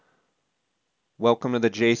Welcome to the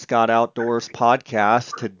J. Scott Outdoors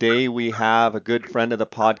podcast. Today we have a good friend of the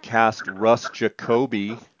podcast, Russ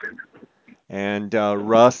Jacoby. And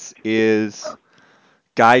Russ is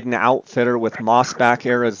guide and outfitter with Mossback,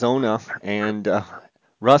 Arizona. And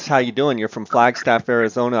Russ, how you doing? You're from Flagstaff,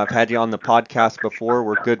 Arizona. I've had you on the podcast before.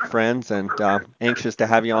 We're good friends and anxious to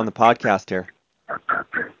have you on the podcast here.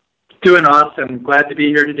 Doing awesome. Glad to be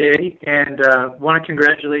here today, and want to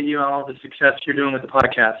congratulate you on all the success you're doing with the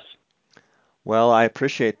podcast. Well, I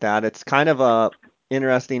appreciate that. It's kind of a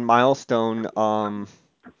interesting milestone,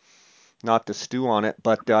 not to stew on it,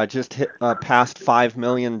 but just hit past 5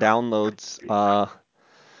 million downloads,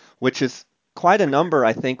 which is quite a number,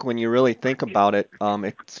 I think, when you really think about it.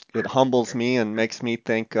 It humbles me and makes me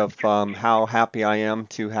think of how happy I am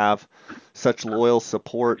to have such loyal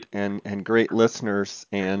support and great listeners.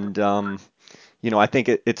 And I think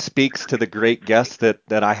it speaks to the great guests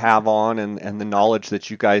that I have on and the knowledge that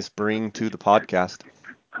you guys bring to the podcast.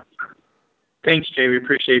 Thanks, Jay. We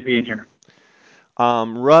appreciate being here.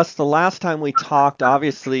 Russ, the last time we talked,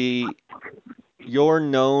 obviously, you're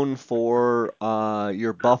known for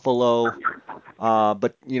your buffalo,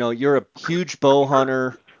 but you're a huge bow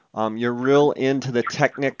hunter. You're real into the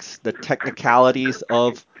technicalities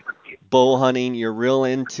of bow hunting. You're real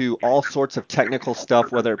into all sorts of technical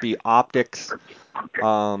stuff, whether it be optics,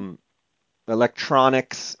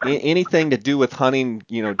 electronics, anything to do with hunting,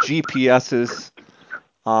 GPSs.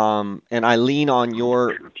 And I lean on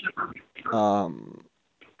your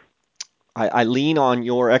I lean on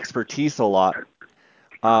your expertise a lot.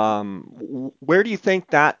 Where do you think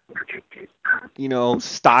that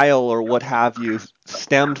style or what have you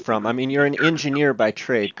stemmed from? I mean, you're an engineer by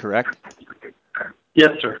trade, correct?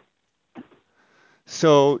 Yes, sir.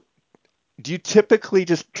 So do you typically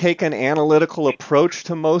just take an analytical approach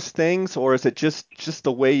to most things, or is it just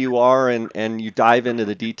the way you are and you dive into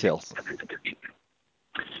the details?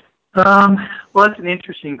 Well, that's an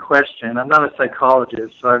interesting question. I'm not a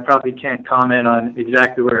psychologist, so I probably can't comment on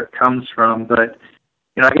exactly where it comes from, but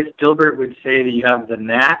I guess Dilbert would say that you have the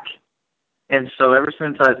knack. And so ever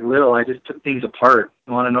since I was little, I just took things apart.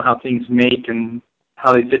 I want to know how things make and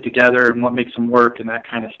how they fit together and what makes them work and that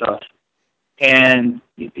kind of stuff. And,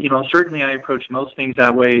 certainly I approach most things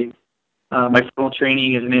that way. My formal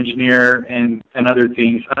training as an engineer and other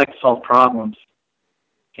things, I like to solve problems.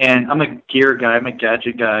 And I'm a gear guy. I'm a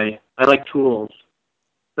gadget guy. I like tools.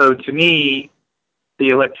 So to me, the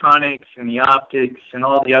electronics and the optics and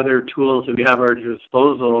all the other tools that we have at our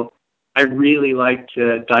disposal, I really like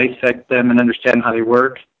to dissect them and understand how they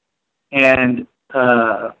work. And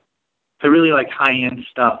I really like high-end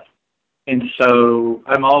stuff. And so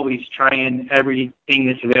I'm always trying everything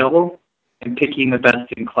that's available and picking the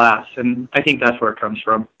best in class. And I think that's where it comes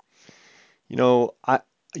from.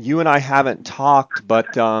 You and I haven't talked,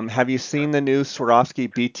 but have you seen the new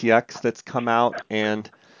Swarovski BTX that's come out? And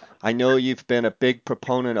I know you've been a big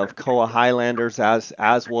proponent of Koa Highlanders,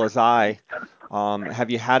 as was I.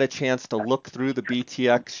 Have you had a chance to look through the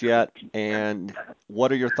BTX yet? And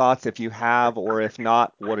what are your thoughts if you have, or if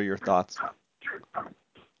not, what are your thoughts?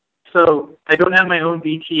 So I don't have my own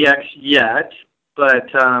BTX yet, but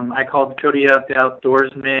I called Cody up, the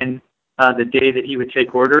outdoorsman, the day that he would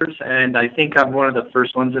take orders, and I think I'm one of the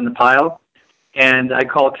first ones in the pile. And I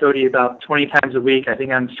call Cody about 20 times a week. I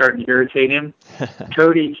think I'm starting to irritate him.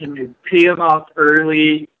 Cody, can you pay him off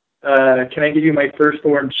early? Can I give you my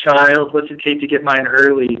firstborn child? What's it take to get mine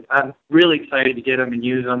early? I'm really excited to get them and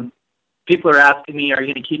use them. People are asking me, are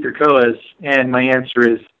you going to keep your Koas? And my answer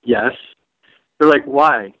is yes. They're like,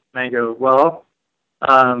 why? And I go, well,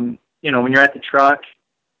 when you're at the truck,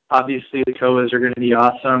 obviously the Koas are going to be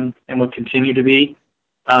awesome and will continue to be.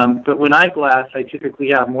 But when I glass, I typically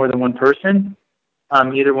have more than one person,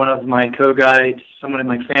 either one of my co-guides, someone in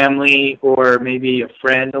my family, or maybe a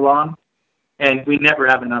friend along. And we never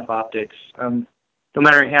have enough optics. No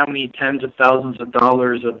matter how many tens of thousands of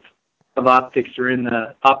dollars of optics are in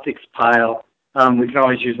the optics pile, we can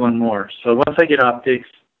always use one more. So once I get optics,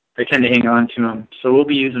 I tend to hang on to them. So we'll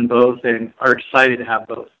be using both and are excited to have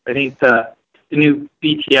both. I think the new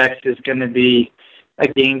BTX is going to be a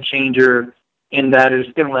game changer in that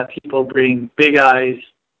it's going to let people bring big eyes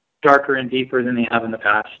darker and deeper than they have in the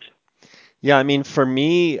past. Yeah, I mean, for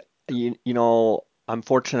me, I'm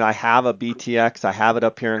fortunate I have a BTX. I have it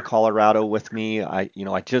up here in Colorado with me. I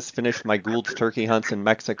just finished my Gould's turkey hunts in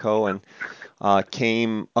Mexico and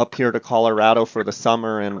came up here to Colorado for the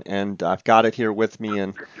summer, and I've got it here with me.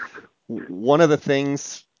 And one of the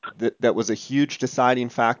things that was a huge deciding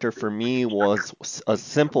factor for me was a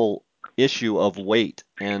simple issue of weight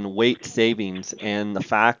and weight savings, and the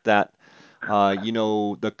fact that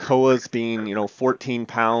The koas being, 14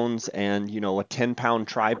 pounds and, a 10-pound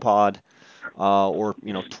tripod, or,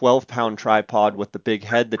 12-pound tripod with the big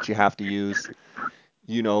head that you have to use.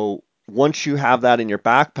 Once you have that in your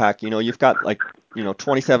backpack, you've got like,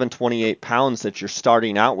 27, 28 pounds that you're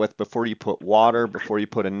starting out with before you put water, before you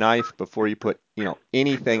put a knife, before you put,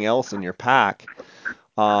 anything else in your pack.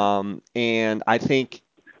 And I think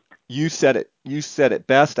you said it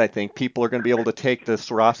best. I think people are going to be able to take the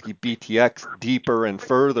Swarovski BTX deeper and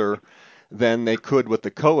further than they could with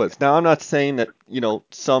the Koas. Now, I'm not saying that,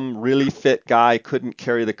 some really fit guy couldn't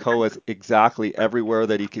carry the Koas exactly everywhere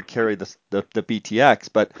that he could carry the BTX,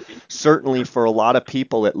 but certainly for a lot of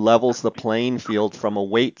people, it levels the playing field from a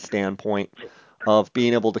weight standpoint of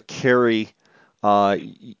being able to carry,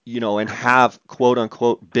 and have quote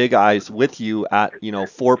unquote big eyes with you at,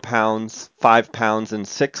 4 pounds, 5 pounds, and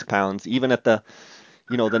 6 pounds. Even at the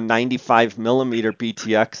 95 millimeter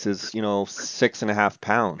BTX is, 6.5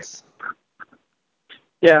 pounds.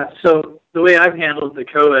 Yeah, so the way I've handled the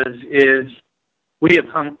koas is we have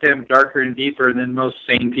humped them darker and deeper than most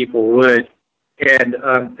sane people would. And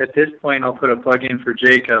at this point, I'll put a plug in for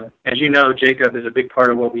Jacob. As you know, Jacob is a big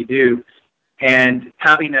part of what we do. And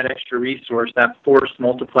having that extra resource, that force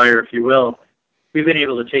multiplier, if you will, we've been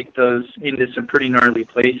able to take those into some pretty gnarly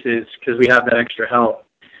places because we have that extra help.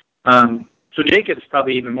 So Jacob's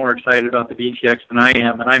probably even more excited about the BTX than I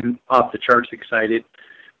am, and I'm off the charts excited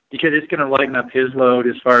because it's going to lighten up his load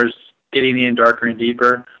as far as getting in darker and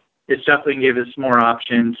deeper. It's definitely going to give us more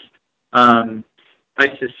options. I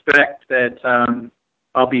suspect that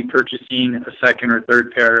I'll be purchasing a second or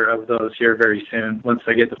third pair of those here very soon once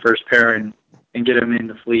I get the first pair and get them in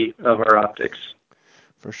the fleet of our optics.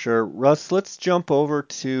 For sure. Russ, let's jump over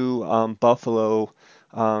to Buffalo.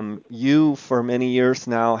 You, for many years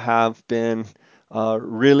now, have been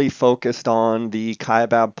really focused on the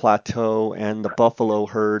Kaibab Plateau and the buffalo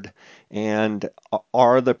herd, and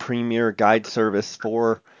are the premier guide service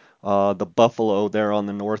for the buffalo there on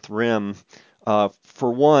the North Rim.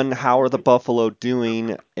 For one, how are the buffalo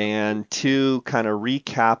doing? And two, kind of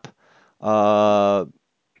recap.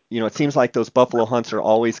 It seems like those buffalo hunts are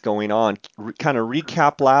always going on. Kind of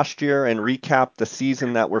recap last year and recap the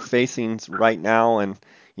season that we're facing right now, and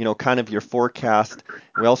kind of your forecast.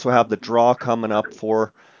 We also have the draw coming up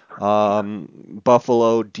for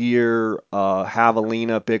buffalo, deer,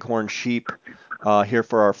 javelina, bighorn sheep here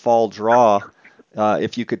for our fall draw.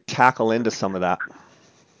 If you could tackle into some of that.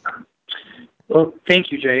 Well,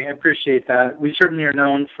 thank you, Jay. I appreciate that. We certainly are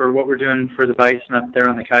known for what we're doing for the bison up there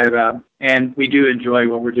on the Kaibab, and we do enjoy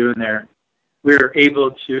what we're doing there. We're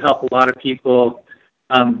able to help a lot of people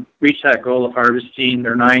reach that goal of harvesting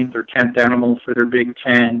their 9th or 10th animal for their Big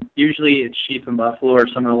Ten. Usually it's sheep and buffalo are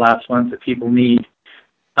some of the last ones that people need.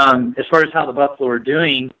 As far as how the buffalo are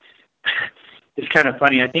doing, it's kind of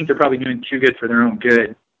funny. I think they're probably doing too good for their own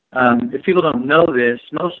good. If people don't know this,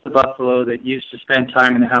 most of the buffalo that used to spend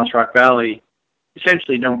time in the House Rock Valley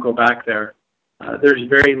essentially don't go back there. There's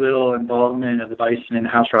very little involvement of the bison in the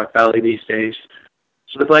House Rock Valley these days.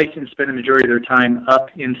 So the bison spend the majority of their time up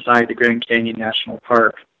inside the Grand Canyon National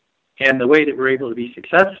Park. And the way that we're able to be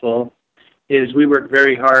successful is we work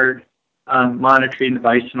very hard monitoring the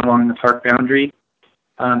bison along the park boundary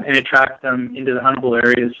and attract them into the huntable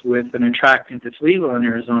areas with an attractant that's legal in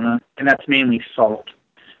Arizona, and that's mainly salt.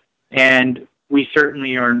 And we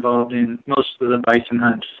certainly are involved in most of the bison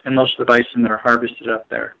hunts and most of the bison that are harvested up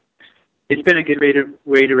there. It's been a good way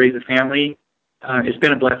to raise a family. It's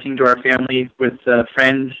been a blessing to our family with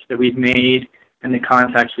friends that we've made and the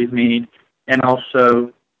contacts we've made, and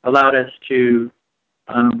also allowed us to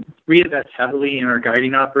reinvest heavily in our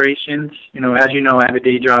guiding operations. As you know, I have a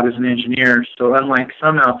day job as an engineer, so unlike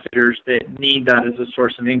some outfitters that need that as a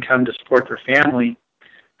source of income to support their family,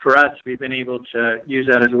 for us, we've been able to use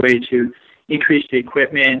that as a way to increase the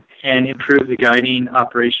equipment and improve the guiding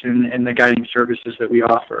operation and the guiding services that we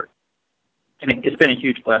offer. And it's been a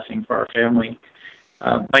huge blessing for our family.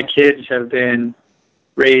 My kids have been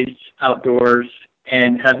raised outdoors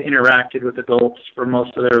and have interacted with adults for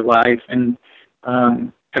most of their life and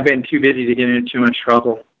have been too busy to get into too much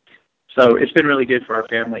trouble. So it's been really good for our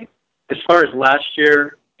family. As far as last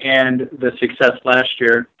year and the success last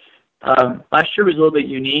year was a little bit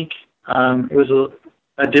unique. It was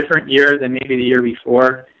a different year than maybe the year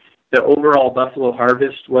before. The overall buffalo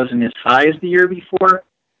harvest wasn't as high as the year before,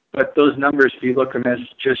 but those numbers, if you look at them as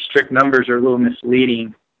just strict numbers, are a little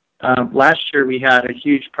misleading. Last year we had a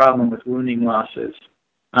huge problem with wounding losses.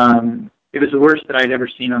 It was the worst that I'd ever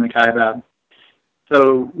seen on the Kaibab.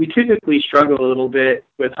 So we typically struggle a little bit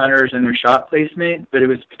with hunters and their shot placement, but it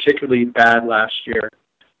was particularly bad last year.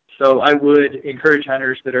 So I would encourage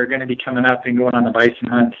hunters that are going to be coming up and going on the bison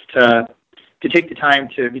hunts to take the time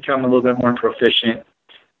to become a little bit more proficient.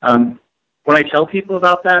 When I tell people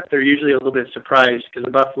about that, they're usually a little bit surprised because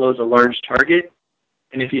the buffalo is a large target.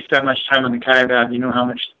 And if you spend much time on the Kaibab, you know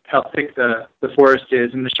how thick the forest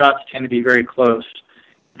is, and the shots tend to be very close.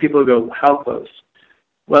 People go, how close?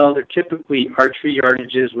 Well, they're typically archery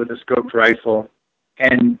yardages with a scoped rifle.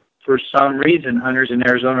 And for some reason, hunters in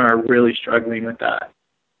Arizona are really struggling with that.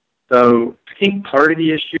 So I think part of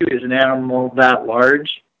the issue is an animal that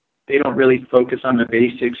large, they don't really focus on the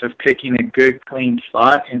basics of picking a good, clean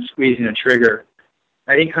spot and squeezing a trigger.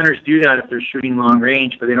 I think hunters do that if they're shooting long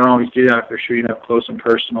range, but they don't always do that if they're shooting up close and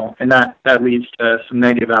personal. And that leads to some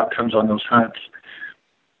negative outcomes on those hunts.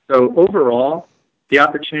 So overall, the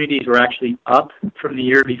opportunities were actually up from the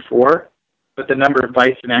year before, but the number of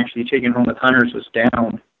bison actually taken home with hunters was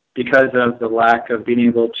down because of the lack of being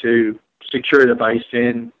able to secure the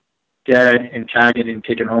bison dead and tag it and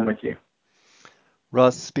take it home with you.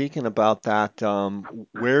 Russ, speaking about that,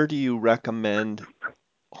 where do you recommend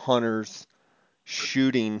hunters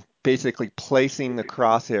shooting, basically placing the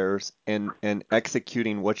crosshairs and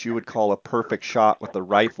executing what you would call a perfect shot with a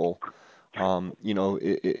rifle?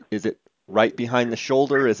 Is it right behind the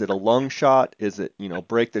shoulder? Is it a lung shot? Is it,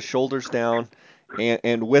 break the shoulders down?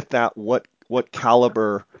 And with that, what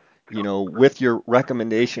caliber, with your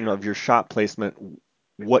recommendation of your shot placement,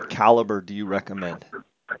 what caliber do you recommend?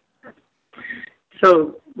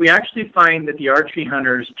 So we actually find that the archery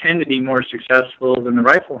hunters tend to be more successful than the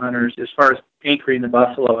rifle hunters as far as anchoring the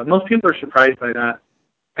buffalo. And most people are surprised by that.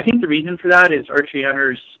 I think the reason for that is archery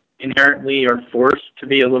hunters inherently are forced to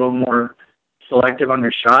be a little more selective on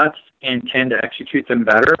their shots and tend to execute them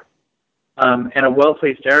better. And a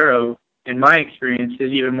well-placed arrow, in my experience,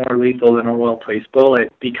 is even more lethal than a well-placed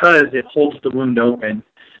bullet because it holds the wound open.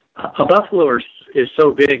 A buffalo is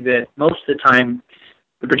so big that most of the time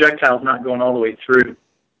the projectile's not going all the way through.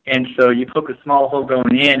 And so you poke a small hole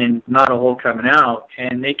going in and not a hole coming out,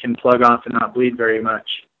 and they can plug off and not bleed very much.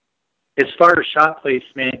 As far as shot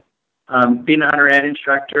placement, being a hunter and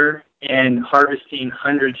instructor and harvesting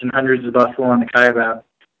hundreds and hundreds of buffalo on the Kaibab,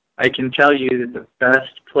 I can tell you that the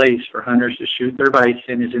best place for hunters to shoot their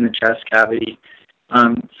bison is in the chest cavity.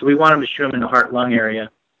 So we want them to shoot them in the heart-lung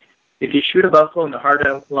area. If you shoot a buffalo in the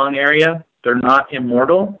heart-lung area, they're not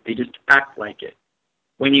immortal. They just act like it.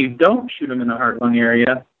 When you don't shoot them in the heart-lung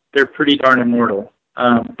area, they're pretty darn immortal.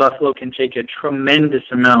 Buffalo can take a tremendous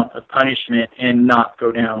amount of punishment and not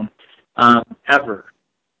go down, ever.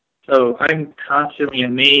 So I'm constantly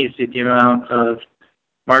amazed at the amount of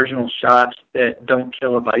marginal shots that don't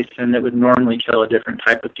kill a bison that would normally kill a different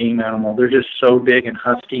type of game animal. They're just so big and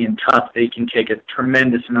husky and tough, they can take a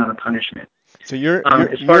tremendous amount of punishment. So you're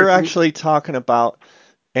actually talking about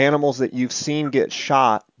animals that you've seen get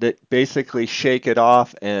shot that basically shake it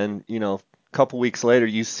off, and a couple weeks later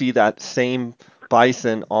you see that same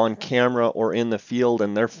bison on camera or in the field,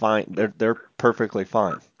 and they're fine. They're perfectly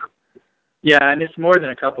fine. Yeah, and it's more than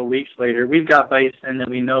a couple of weeks later. We've got bison that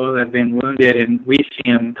we know have been wounded, and we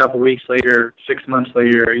see them a couple of weeks later, 6 months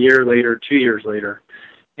later, a year later, 2 years later.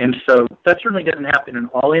 And so that certainly doesn't happen in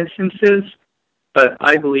all instances, but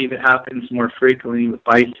I believe it happens more frequently with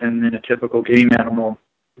bison than a typical game animal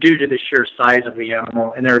due to the sheer size of the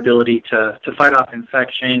animal and their ability to fight off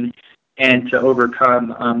infection and to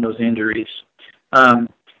overcome those injuries.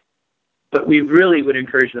 But we really would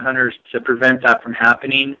encourage the hunters to prevent that from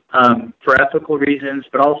happening for ethical reasons,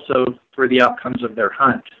 but also for the outcomes of their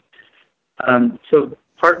hunt. So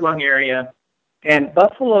heart-lung area, and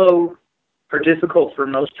buffalo are difficult for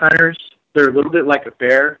most hunters. They're a little bit like a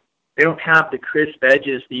bear. They don't have the crisp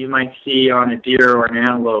edges that you might see on a deer or an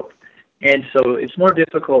antelope. And so it's more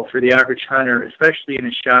difficult for the average hunter, especially in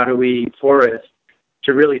a shadowy forest,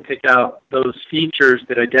 to really pick out those features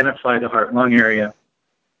that identify the heart-lung area.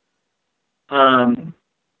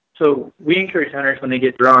 So we encourage hunters when they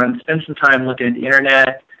get drawn, spend some time looking at the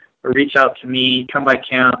internet or reach out to me, come by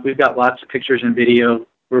camp. We've got lots of pictures and video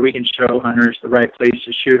where we can show hunters the right place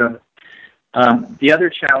to shoot them. The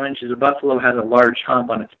other challenge is a buffalo has a large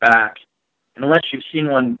hump on its back. And unless you've seen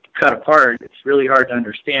one cut apart, it's really hard to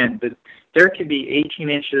understand. But there can be 18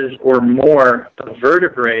 inches or more of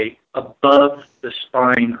vertebrae above the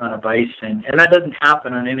spine on a bison. And that doesn't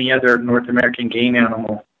happen on any other North American game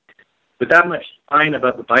animal. With that much spine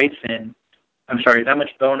above the bison, that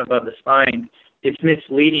much bone above the spine, it's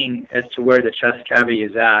misleading as to where the chest cavity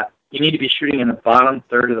is at. You need to be shooting in the bottom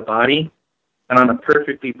third of the body. And on a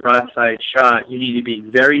perfectly broadside shot, you need to be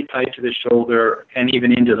very tight to the shoulder and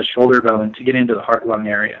even into the shoulder bone to get into the heart-lung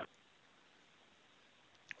area.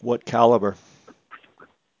 What caliber?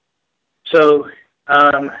 So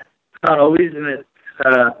Um, Not always, and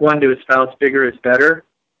one to a spouse, bigger is better,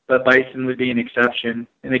 but bison would be an exception.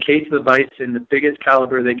 In the case of the bison, the biggest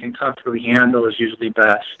caliber they can comfortably handle is usually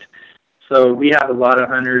best. So we have a lot of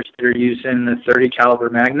hunters that are using the 30 caliber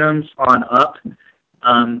magnums on up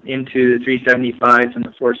into the 375s and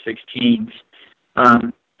the 416s.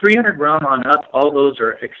 300 round on up, all those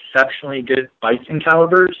are exceptionally good bison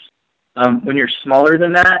calibers. When you're smaller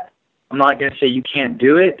than that, I'm not going to say you can't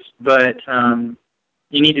do it, but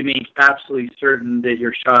you need to be absolutely certain that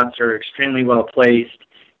your shots are extremely well placed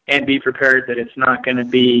and be prepared that it's not going to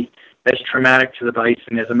be as traumatic to the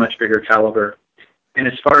bison as a much bigger caliber. And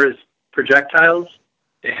as far as projectiles,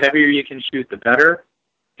 the heavier you can shoot, the better.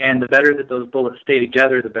 And the better that those bullets stay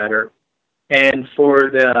together, the better. And for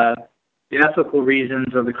the ethical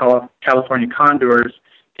reasons of the California Condors,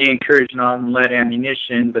 they encourage non-lead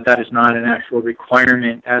ammunition, but that is not an actual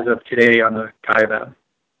requirement as of today on the Kiowa.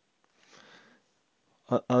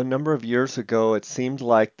 A number of years ago, it seemed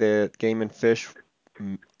like the Game and Fish.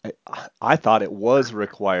 I thought it was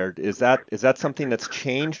required. Is that something that's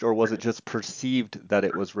changed, or was it just perceived that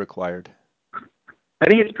it was required? I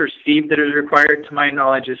think it's perceived that it is required. To my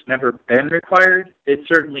knowledge, it's never been required. It's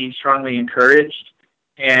certainly strongly encouraged.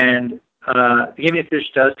 And the Game and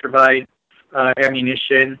Fish does provide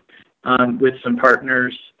ammunition with some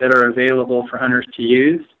partners that are available for hunters to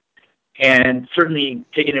use. And certainly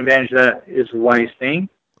taking advantage of that is a wise thing.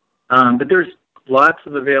 But there's lots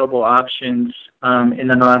of available options in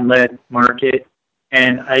the non-lead market.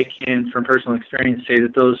 And I can, from personal experience, say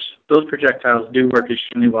that those projectiles do work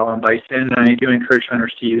extremely well on bison, and I do encourage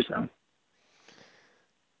hunters to use them.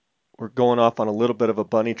 We're going off on a little bit of a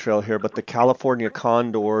bunny trail here, but the California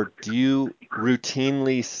condor, do you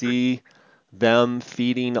routinely see them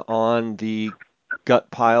feeding on the gut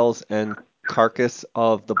piles and carcass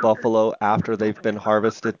of the buffalo after they've been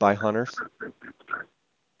harvested by hunters?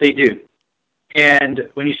 They do. And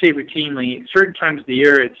when you say routinely, certain times of the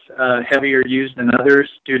year it's heavier used than others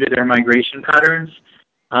due to their migration patterns.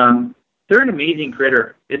 They're an amazing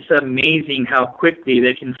critter. It's amazing how quickly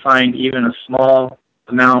they can find even a small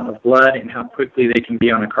amount of blood and how quickly they can be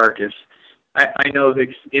on a carcass. I know of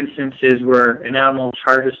instances where an animal is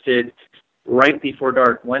harvested right before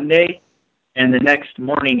dark one day, and the next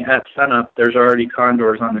morning at sunup, there's already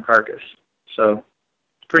condors on the carcass. So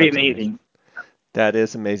it's pretty amazing. That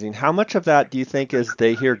is amazing. How much of that do you think is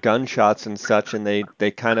they hear gunshots and such, and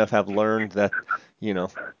they kind of have learned that, you know,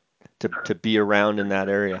 to be around in that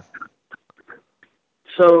area?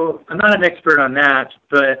 So I'm not an expert on that,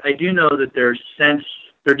 but I do know that their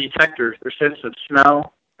detectors, their sense of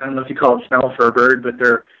smell. I don't know if you call it smell for a bird, but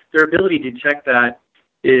their ability to detect that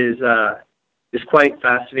is quite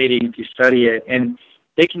fascinating if you study it. And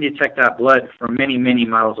they can detect that blood from many, many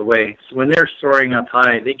miles away. So when they're soaring up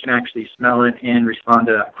high, they can actually smell it and respond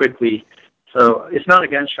to that quickly. So it's not a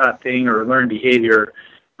gunshot thing or learned behavior.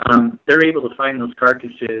 They're able to find those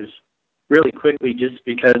carcasses really quickly just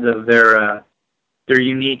because of their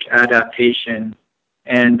unique adaptation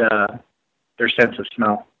and their sense of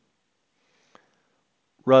smell.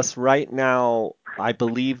 Russ, right now, I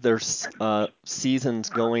believe there's seasons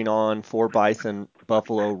going on for bison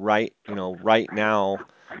buffalo right now.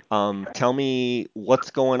 Tell me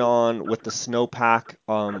what's going on with the snowpack.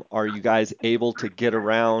 Are you guys able to get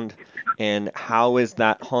around, and how is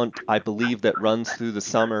that hunt, I believe, that runs through the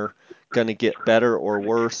summer going to get better or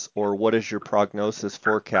worse, or what is your prognosis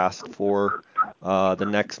forecast for the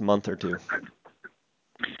next month or two?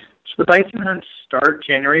 So the bison hunts start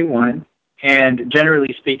January 1, and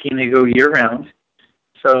generally speaking, they go year-round.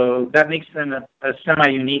 So that makes them a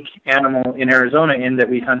semi-unique animal in Arizona in that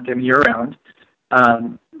we hunt them year-round.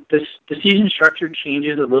 The season structure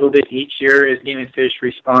changes a little bit each year as Game and Fish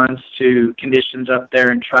responds to conditions up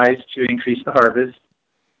there and tries to increase the harvest.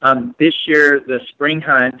 This year, the spring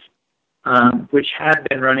hunt, which had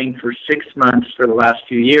been running for 6 months for the last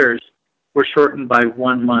few years, were shortened by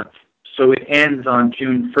 1 month. So it ends on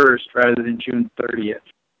June 1st rather than June 30th.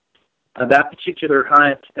 That particular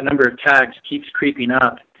hunt, the number of tags keeps creeping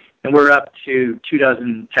up, and we're up to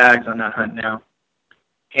 24 tags on that hunt now.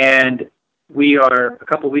 And we are a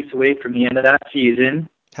couple weeks away from the end of that season.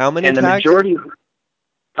 How many and the tags? Majority,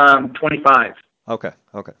 25. Okay.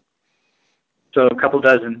 So a couple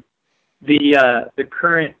dozen. The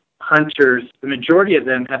current hunters, the majority of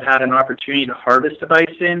them have had an opportunity to harvest a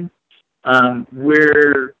bison.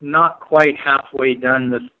 We're not quite halfway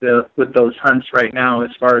done with those hunts right now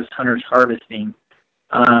as far as hunters harvesting.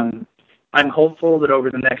 I'm hopeful that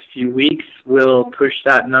over the next few weeks we'll push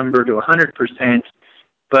that number to 100%,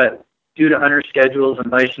 but due to hunter schedules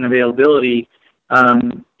and bison availability,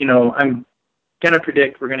 I'm going to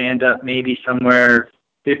predict we're going to end up maybe somewhere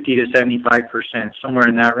 50 to 75%, somewhere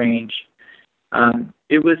in that range.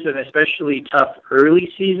 It was an especially tough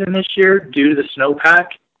early season this year due to the snowpack.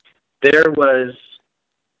 There was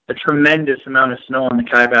a tremendous amount of snow on the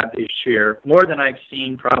Kaibab this year, more than I've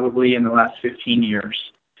seen probably in the last 15 years.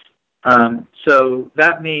 So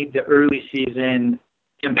that made the early season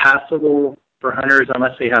impassable for hunters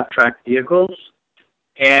unless they have tracked vehicles.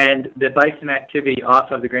 And the bison activity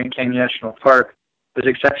off of the Grand Canyon National Park was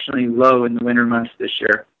exceptionally low in the winter months this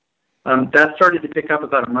year. That started to pick up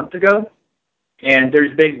about a month ago, and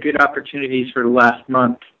there's been good opportunities for the last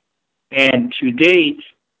month. And to date,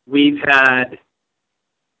 we've had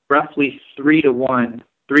roughly 3-to-1,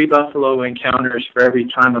 3 buffalo encounters for every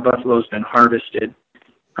time a buffalo's been harvested.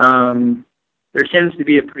 There tends to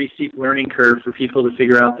be a pretty steep learning curve for people to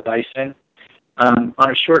figure out the bison. On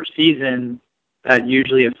a short season, that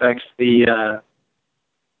usually affects the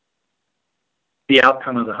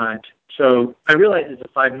outcome of the hunt. So I realize it's a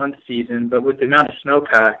 5-month season, but with the amount of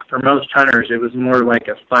snowpack, for most hunters, it was more like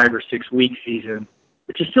a 5 or 6 week season,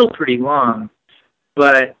 which is still pretty long.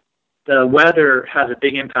 But the weather has a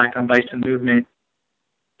big impact on bison movement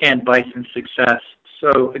and bison success.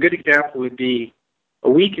 So a good example would be a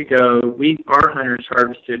week ago, our hunters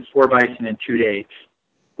harvested 4 bison in 2 days,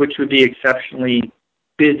 which would be exceptionally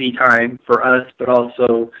busy time for us, but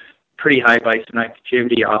also pretty high bison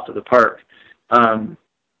activity off of the park.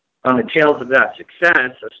 On the tails of that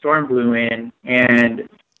success, a storm blew in, and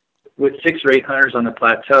with 6 or 8 hunters on the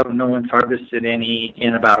plateau, no one's harvested any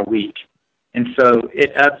in about a week. And so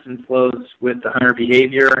it ebbs and flows with the hunter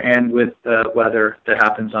behavior and with the weather that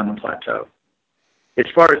happens on the plateau. As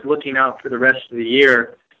far as looking out for the rest of the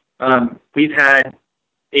year, we've had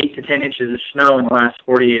 8 to 10 inches of snow in the last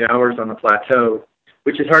 48 hours on the plateau,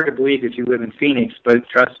 which is hard to believe if you live in Phoenix, but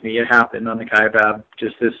trust me, it happened on the Kaibab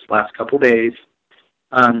just this last couple days.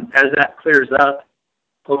 As that clears up,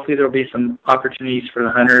 hopefully there will be some opportunities for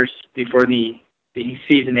the hunters before the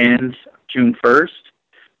season ends June 1st.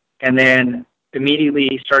 And then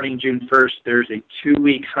immediately starting June 1st, there's a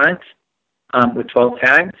 2-week hunt with 12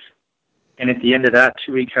 tags. And at the end of that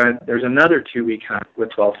 2-week hunt, there's another 2-week hunt with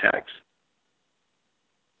 12 tags.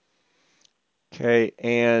 Okay,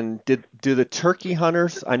 and do the turkey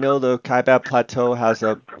hunters? I know the Kaibab Plateau has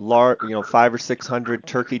a large, 500 or 600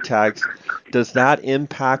 turkey tags. Does that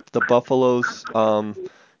impact the buffaloes,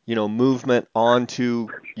 movement onto,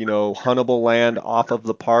 huntable land off of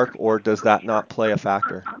the park, or does that not play a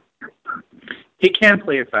factor? It can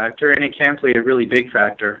play a factor, and it can play a really big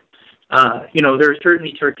factor. There are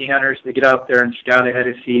certainly turkey hunters that get out there and scout ahead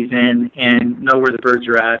of season and know where the birds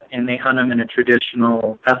are at, and they hunt them in a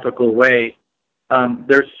traditional, ethical way.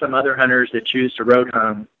 There's some other hunters that choose to road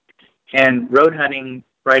hunt, and road hunting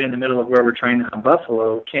right in the middle of where we're trying to hunt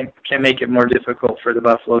buffalo can make it more difficult for the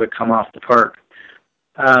buffalo to come off the park.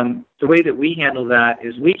 The way that we handle that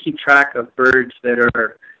is we keep track of birds that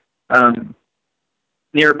are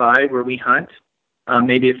nearby where we hunt,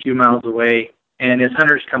 maybe a few miles away, and as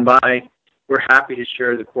hunters come by, we're happy to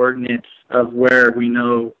share the coordinates of where we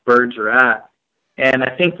know birds are at. And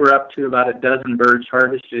I think we're up to about a dozen birds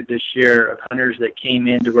harvested this year of hunters that came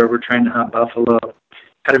into where we're trying to hunt buffalo.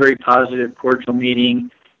 Had a very positive, cordial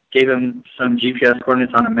meeting, gave them some GPS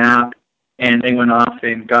coordinates on a map, and they went off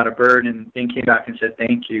and got a bird and then came back and said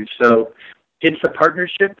thank you. So it's a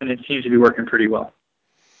partnership, and it seems to be working pretty well.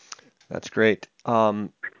 That's great.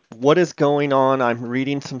 What is going on? I'm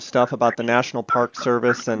reading some stuff about the National Park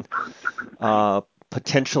Service and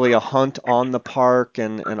potentially a hunt on the park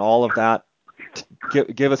and all of that.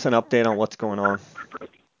 Give us an update on what's going on.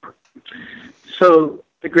 So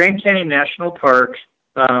the Grand Canyon National Park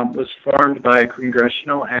was formed by a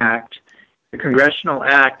congressional act. The congressional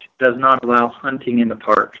act does not allow hunting in the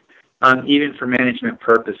park, even for management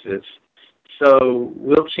purposes. So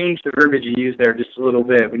we'll change the verbiage you use there just a little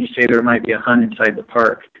bit when you say there might be a hunt inside the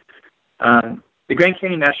park. The Grand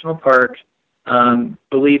Canyon National Park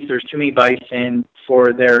believes there's too many bison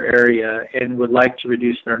for their area and would like to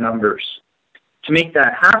reduce their numbers. To make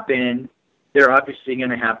that happen, they're obviously going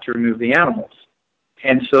to have to remove the animals.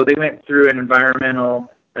 And so they went through an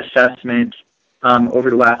environmental assessment over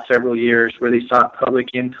the last several years where they sought public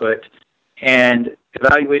input and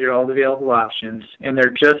evaluated all the available options, and they're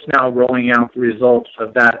just now rolling out the results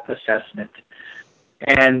of that assessment.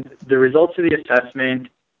 And the results of the assessment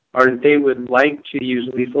are that they would like to use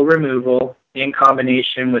lethal removal in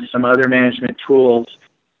combination with some other management tools,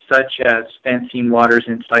 such as fencing waters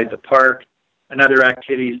inside the park and other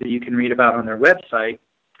activities that you can read about on their website,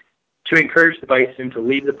 to encourage the bison to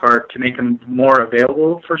leave the park to make them more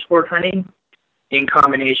available for sport hunting in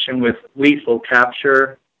combination with lethal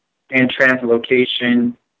capture, and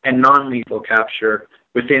translocation and non-lethal capture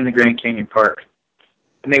within the Grand Canyon Park.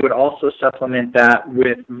 And they would also supplement that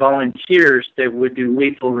with volunteers that would do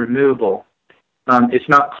lethal removal. It's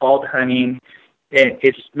not called hunting.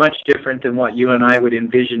 It's much different than what you and I would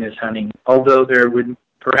envision as hunting. Although there would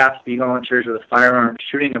perhaps be volunteers with a firearm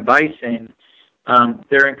shooting a bison,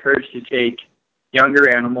 they're encouraged to take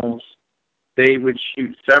younger animals. They would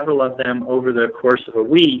shoot several of them over the course of a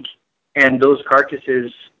week, and those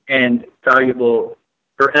carcasses and valuable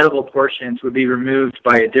or edible portions would be removed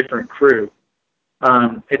by a different crew.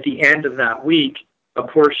 At the end of that week, a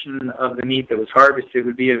portion of the meat that was harvested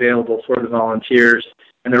would be available for the volunteers,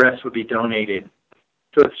 and the rest would be donated.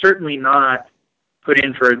 So it's certainly not put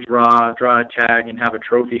in for a draw a tag, and have a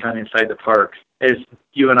trophy hunt inside the park, as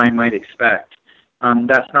you and I might expect.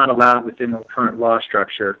 That's not allowed within the current law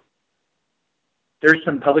structure. There's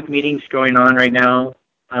some public meetings going on right now.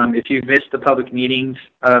 If you've missed the public meetings,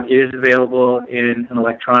 it is available in an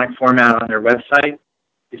electronic format on their website.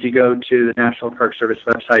 If you go to the National Park Service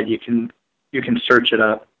website, you can search it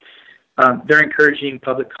up. They're encouraging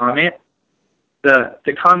public comment.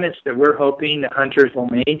 The comments that we're hoping that hunters will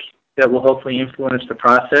make that will hopefully influence the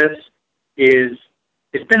process is,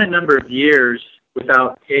 it's been a number of years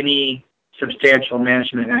without any substantial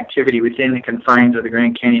management activity within the confines of the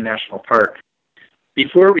Grand Canyon National Park.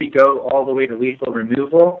 Before we go all the way to lethal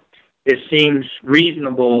removal, it seems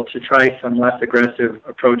reasonable to try some less aggressive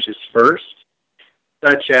approaches first,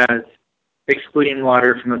 such as excluding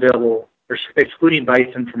bison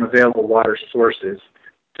from available water sources.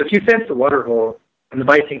 So if you fence a water hole and the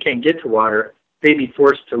bison can't get to water, they'd be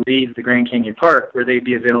forced to leave the Grand Canyon Park, where they'd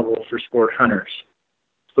be available for sport hunters.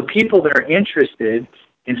 So people that are interested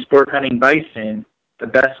in sport hunting bison, the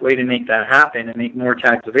best way to make that happen and make more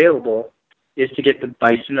tags available is to get the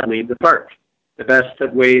bison to leave the park. The best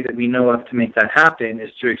way that we know of to make that happen is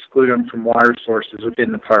to exclude them from water sources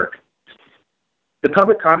within the park. The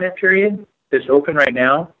public comment period that's open right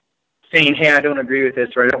now, saying, hey, I don't agree with this,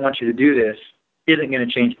 or I don't want you to do this, isn't going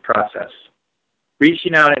to change the process.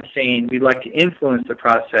 Reaching out and saying we'd like to influence the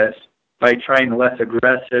process by trying the less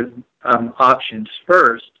aggressive options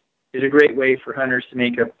first is a great way for hunters to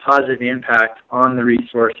make a positive impact on the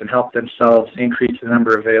resource and help themselves increase the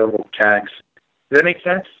number of available tags. Does that make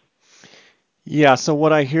sense? Yeah, so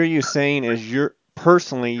what I hear you saying is you're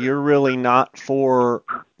really not for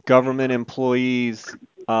government employees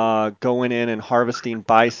going in and harvesting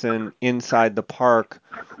bison inside the park,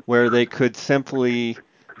 where they could simply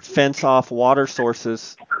fence off water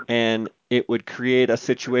sources, and it would create a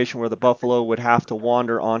situation where the buffalo would have to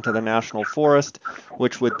wander onto the national forest,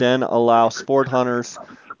 which would then allow sport hunters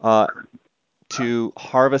to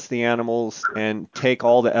harvest the animals and take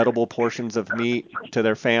all the edible portions of meat to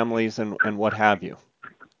their families and what have you.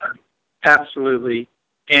 Absolutely.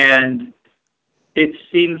 And it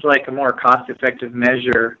seems like a more cost-effective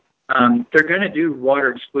measure. They're going to do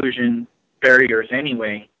water exclusion barriers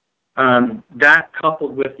anyway. That,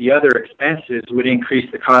 coupled with the other expenses, would increase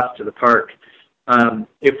the cost to the park.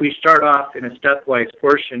 If we start off in a stepwise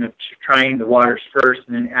portion of trying the waters first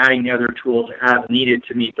and then adding the other tools as needed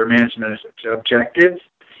to meet their management objectives,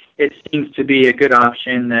 it seems to be a good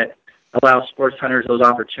option that allows sports hunters those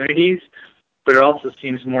opportunities, but it also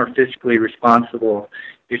seems more fiscally responsible.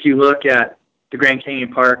 If you look at the Grand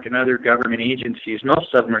Canyon Park and other government agencies,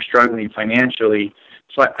 most of them are struggling financially.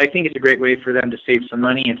 So I think it's a great way for them to save some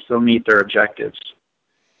money and still meet their objectives.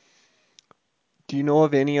 Do you know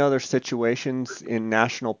of any other situations in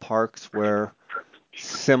national parks where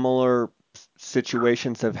similar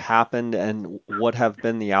situations have happened, and what have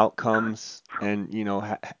been the outcomes? And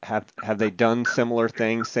have they done similar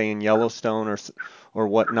things, say in Yellowstone or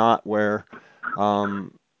whatnot, where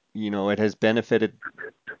it has benefited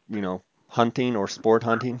hunting or sport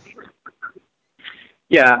hunting?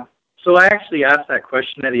 Yeah. So I actually asked that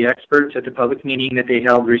question of the experts at the public meeting that they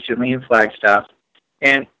held recently in Flagstaff.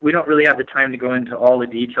 And we don't really have the time to go into all the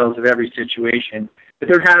details of every situation, but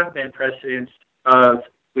there have been precedents of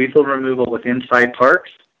lethal removal with inside parks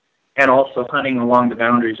and also hunting along the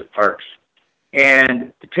boundaries of parks.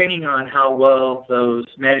 And depending on how well those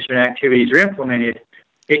management activities are implemented,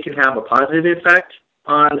 it can have a positive effect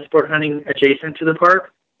on the sport hunting adjacent to the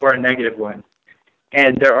park or a negative one.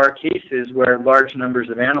 And there are cases where large numbers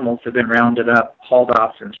of animals have been rounded up, hauled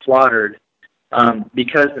off, and slaughtered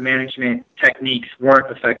because the management techniques weren't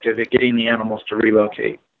effective at getting the animals to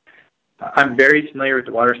relocate. I'm very familiar with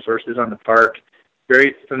the water sources on the park,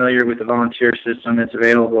 very familiar with the volunteer system that's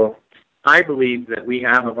available. I believe that we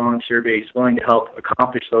have a volunteer base willing to help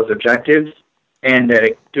accomplish those objectives, and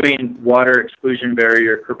that doing water exclusion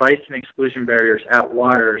barrier or bison exclusion barriers at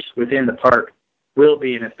waters within the park will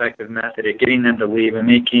be an effective method at getting them to leave and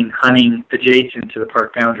making hunting adjacent to the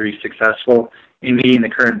park boundary successful in meeting the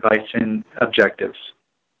current bison objectives.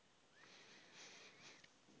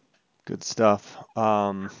 Good stuff.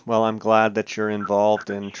 Well, I'm glad that you're involved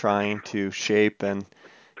in trying to shape and,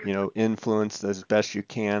 influence as best you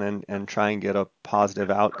can and try and get a positive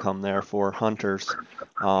outcome there for hunters,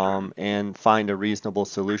 and find a reasonable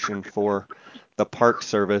solution for the Park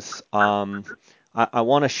Service. I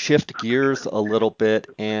want to shift gears a little bit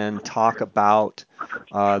and talk about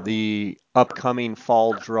the upcoming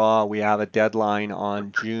fall draw. We have a deadline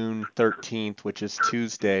on June 13th, which is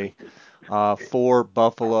Tuesday, for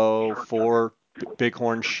buffalo, for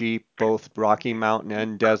bighorn sheep, both Rocky Mountain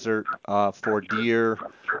and desert, for deer,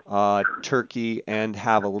 turkey, and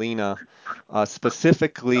javelina.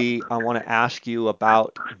 Specifically, I want to ask you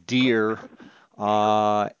about deer,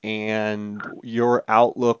 and your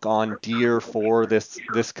outlook on deer for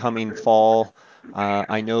this coming fall.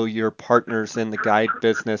 I know your partners in the guide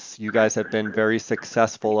business. You guys have been very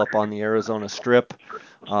successful up on the Arizona Strip,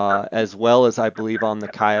 as well as I believe on the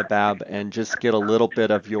Kaibab, and just get a little bit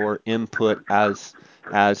of your input as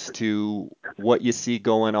to what you see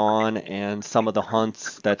going on and some of the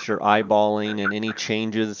hunts that you're eyeballing and any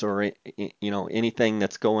changes or anything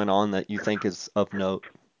that's going on that you think is of note.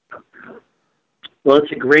 Well,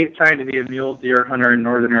 it's a great time to be a mule deer hunter in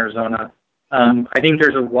northern Arizona. I think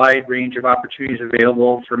there's a wide range of opportunities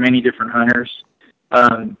available for many different hunters.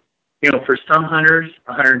 For some hunters,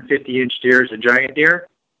 150-inch deer is a giant deer,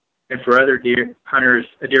 and for other deer hunters,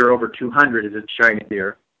 a deer over 200 is a giant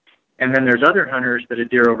deer. And then there's other hunters that a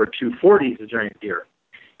deer over 240 is a giant deer.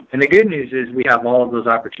 And the good news is we have all of those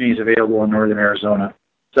opportunities available in northern Arizona.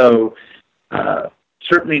 So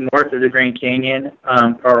certainly north of the Grand Canyon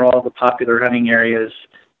are all the popular hunting areas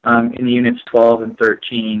in the units 12 and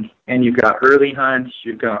 13. And you've got early hunts,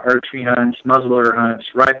 you've got archery hunts, muzzleloader hunts,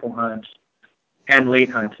 rifle hunts, and late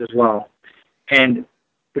hunts as well. And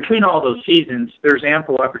between all those seasons, there's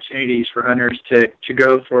ample opportunities for hunters to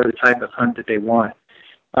go for the type of hunt that they want.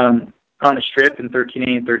 On the Strip in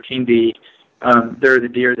 13A and 13B, they're the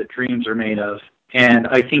deer that dreams are made of. And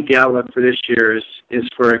I think the outlook for this year is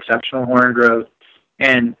for exceptional horn growth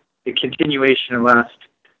and the continuation of last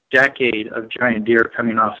decade of giant deer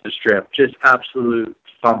coming off the Strip, just absolute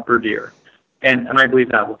thumper deer. And I believe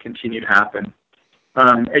that will continue to happen.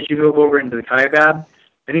 As you move over into the Kaibab,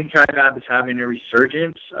 I think Kaibab is having a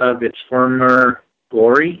resurgence of its former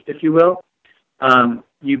glory, if you will.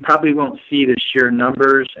 You probably won't see the sheer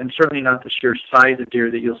numbers and certainly not the sheer size of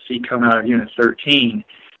deer that you'll see come out of Unit 13,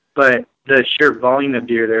 but the sheer volume of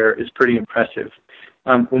deer there is pretty impressive.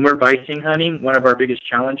 When we're bison hunting, one of our biggest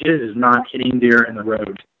challenges is not hitting deer in the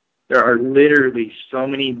road. There are literally so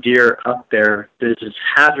many deer up there that it's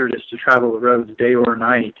hazardous to travel the roads day or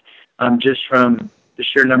night, just from the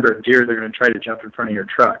sheer number of deer that are going to try to jump in front of your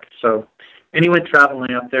truck. So anyone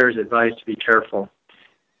traveling up there is advised to be careful.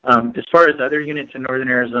 As far as other units in northern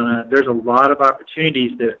Arizona, there's a lot of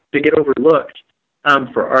opportunities that get overlooked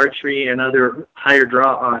for archery and other higher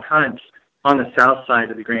draw odd hunts on the south side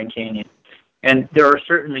of the Grand Canyon. And there are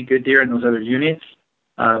certainly good deer in those other units.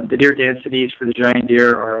 The deer densities for the giant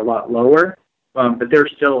deer are a lot lower, but there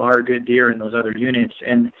still are good deer in those other units.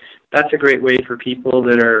 And that's a great way for people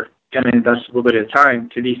that are going to invest a little bit of time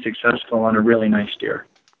to be successful on a really nice deer.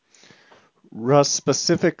 Russ,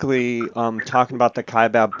 specifically talking about the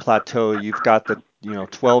Kaibab Plateau, you've got the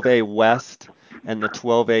 12A West and the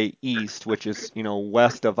 12A East, which is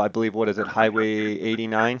west of, I believe, what is it, Highway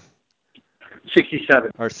 89?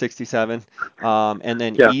 67. Or 67, and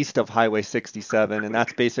then east of Highway 67, and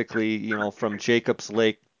that's basically from Jacobs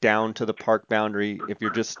Lake down to the park boundary. If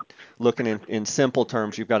you're just looking in simple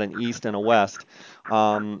terms, you've got an east and a west.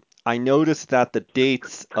 I noticed that the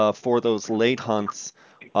dates for those late hunts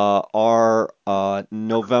are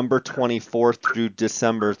November 24th through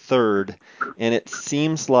December 3rd, and it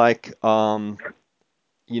seems like that's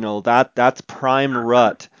prime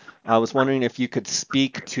rut. I was wondering if you could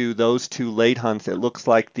speak to those two late hunts. It looks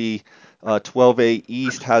like the 12A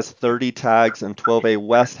East has 30 tags and 12A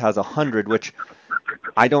West has 100, which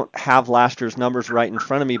I don't have last year's numbers right in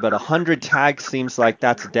front of me, but 100 tags seems like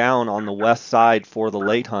that's down on the west side for the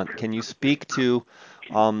late hunt. Can you speak to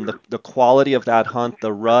the quality of that hunt,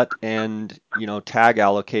 the rut, and tag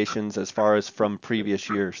allocations as far as from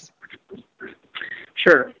previous years?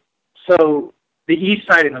 Sure. So the east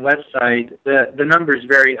side and the west side, the numbers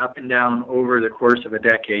vary up and down over the course of a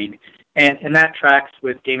decade, and that tracks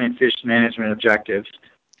with game and fish management objectives.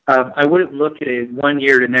 I wouldn't look at it 1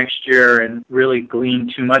 year to next year and really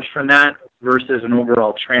glean too much from that versus an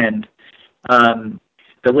overall trend.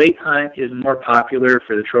 The late hunt is more popular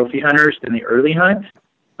for the trophy hunters than the early hunt.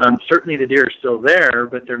 Certainly the deer are still there,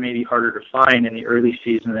 but they're maybe harder to find in the early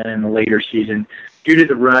season than in the later season due to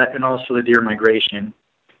the rut and also the deer migration.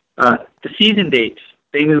 The season dates,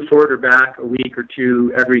 they move forward or back a week or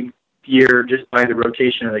two every year just by the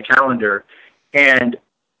rotation of the calendar. And,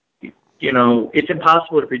 you know, it's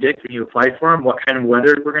impossible to predict when you apply for them what kind of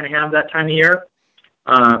weather we're going to have that time of year.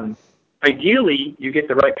 Ideally, you get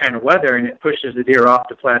the right kind of weather and it pushes the deer off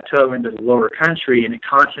the plateau into the lower country and it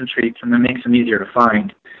concentrates them and makes them easier to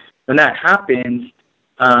find. When that happens,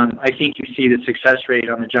 I think you see the success rate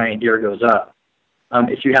on the giant deer goes up.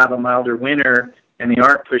 If you have a milder winter and they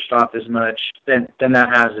aren't pushed off as much, then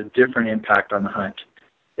that has a different impact on the hunt.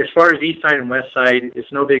 As far as east side and west side,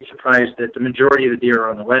 it's no big surprise that the majority of the deer are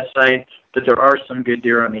on the west side, but there are some good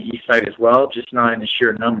deer on the east side as well, just not in the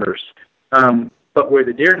sheer numbers. But where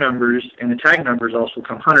the deer numbers and the tag numbers also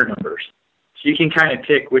come hunter numbers. So you can kind of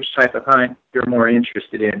pick which type of hunt you're more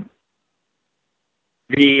interested in.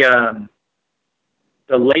 The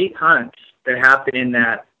late hunts that happen in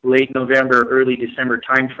that late November, early December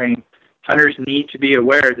timeframe, hunters need to be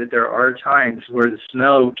aware that there are times where the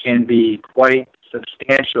snow can be quite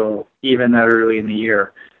substantial even that early in the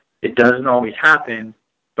year. It doesn't always happen,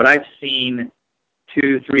 but I've seen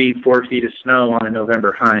 2, 3, 4 feet of snow on a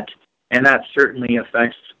November hunt, and that certainly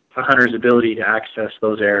affects a hunter's ability to access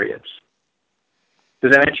those areas.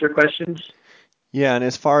 Does that answer your questions? Yeah, and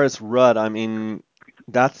as far as rut, I mean,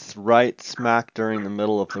 that's right smack during the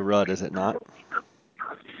middle of the rut, is it not?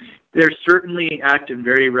 They're certainly active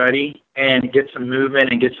very ruddy and get some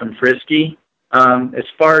movement and get some frisky. As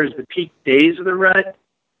far as the peak days of the rut,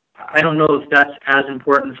 I don't know if that's as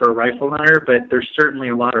important for a rifle hunter, but there's certainly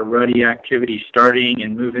a lot of ruddy activity starting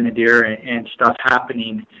and moving the deer and stuff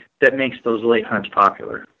happening that makes those late hunts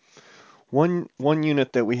popular. One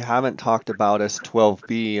unit that we haven't talked about is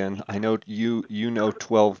 12B, and I know you know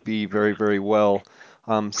 12B very, very well.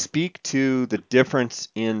 Speak to the difference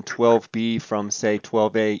in 12B from, say,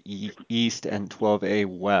 12A East and 12A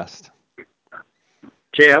West.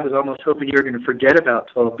 Jay, I was almost hoping you were going to forget about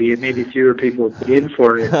 12B and maybe fewer people would be in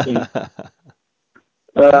for it.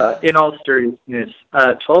 In all seriousness,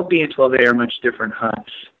 12B and 12A are much different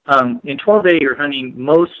hunts. In 12A, you're hunting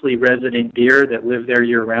mostly resident deer that live there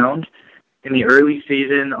year-round. In the early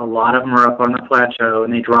season, a lot of them are up on the plateau,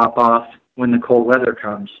 and they drop off when the cold weather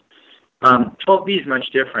comes. 12B is much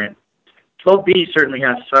different. 12B certainly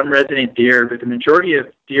has some resident deer, but the majority of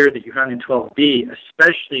deer that you hunt in 12B,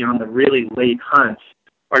 especially on the really late hunts,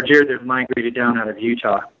 are deer that have migrated down out of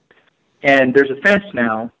Utah. And there's a fence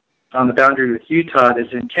now on the boundary with Utah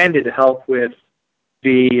that's intended to help with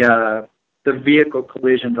the vehicle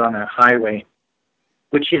collisions on that highway,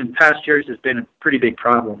 which in past years has been a pretty big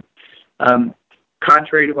problem.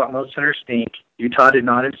 Contrary to what most hunters think, Utah did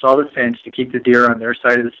not install the fence to keep the deer on their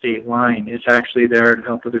side of the state line. It's actually there to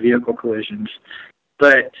help with the vehicle collisions.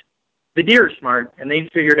 But the deer are smart, and they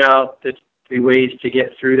figured out that the ways to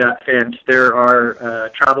get through that fence. There are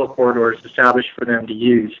travel corridors established for them to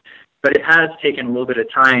use. But it has taken a little bit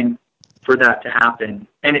of time for that to happen,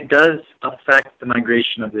 and it does affect the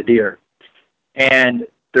migration of the deer. And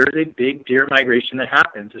there's a big deer migration that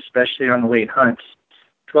happens, especially on the late hunts.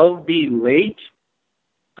 12B late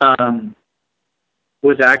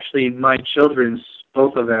was actually my children's,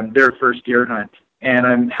 both of them, their first deer hunt. And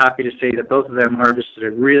I'm happy to say that both of them harvested a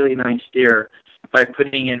really nice deer by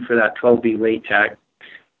putting in for that 12B late tag.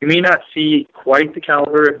 You may not see quite the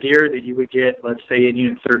caliber of deer that you would get, let's say, in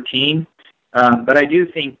Unit 13, but I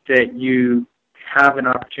do think that you have an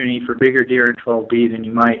opportunity for bigger deer in 12B than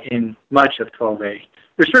you might in much of 12A.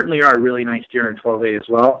 There certainly are really nice deer in 12A as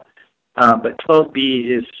well, but 12B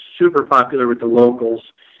is super popular with the locals.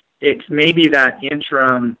 It's maybe that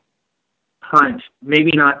interim hunt,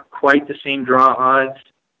 maybe not quite the same draw odds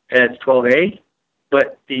as 12A,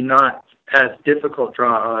 but the not as difficult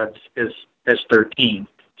draw odds as 13.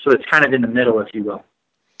 So it's kind of in the middle, if you will.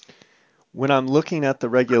 When I'm looking at the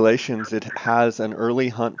regulations, it has an early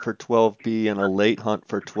hunt for 12B and a late hunt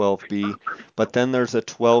for 12B, but then there's a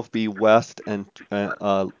 12B West and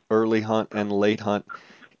early hunt and late hunt.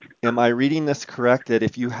 Am I reading this correct that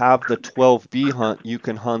if you have the 12B hunt, you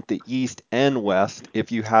can hunt the East and West?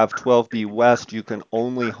 If you have 12B West, you can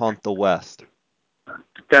only hunt the West.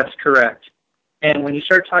 That's correct. And when you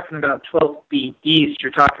start talking about 12B East,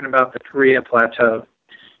 you're talking about the Paria Plateau.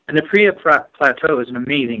 And the Paria Plateau is an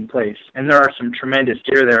amazing place, and there are some tremendous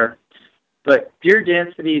deer there. But deer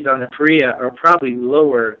densities on the Paria are probably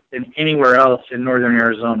lower than anywhere else in northern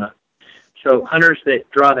Arizona. So hunters that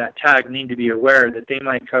draw that tag need to be aware that they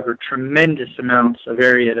might cover tremendous amounts of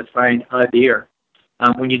area to find a deer.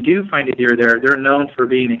 When you do find a deer there, they're known for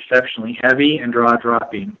being exceptionally heavy and draw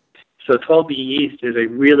dropping. So 12B East is a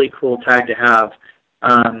really cool tag to have.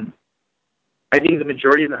 I think the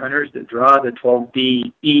majority of the hunters that draw the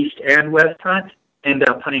 12B East and West hunt end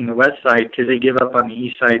up hunting the west side because they give up on the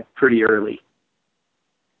east side pretty early.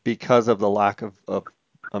 Because of the lack of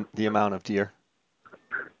the amount of deer.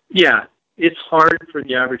 Yeah, it's hard for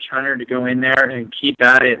the average hunter to go in there and keep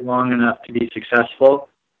at it long enough to be successful.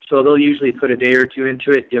 So they'll usually put a day or two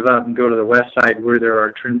into it, give up, and go to the west side where there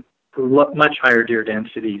are much higher deer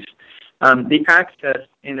densities. The access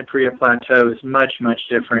in the Paria Plateau is much, much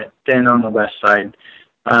different than on the west side.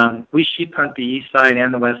 We sheep hunt the east side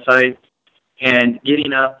and the west side, and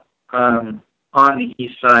getting up on the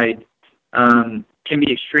east side can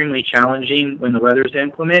be extremely challenging when the weather's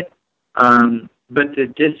inclement. But the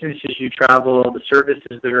distances you travel, the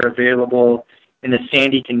services that are available, and the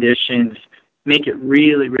sandy conditions make it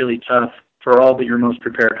really, really tough for all but your most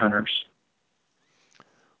prepared hunters.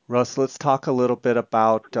 Russ, let's talk a little bit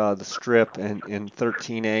about the strip in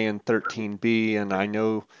 13A and 13B. And I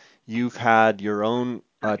know you've had your own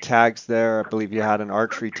tags there. I believe you had an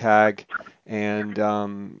archery tag, and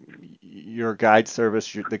your guide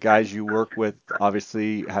service, the guys you work with,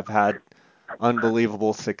 obviously have had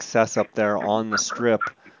unbelievable success up there on the strip.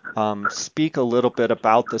 Speak a little bit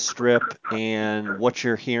about the strip and what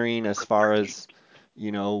you're hearing as far as,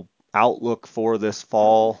 outlook for this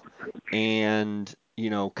fall and,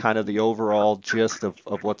 kind of the overall gist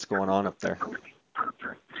of what's going on up there.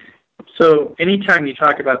 So anytime you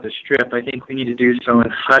talk about the strip, I think we need to do so in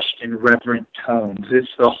hushed and reverent tones. It's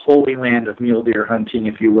the holy land of mule deer hunting,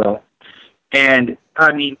 if you will. And,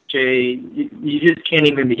 I mean, Jay, you just can't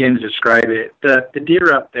even begin to describe it. The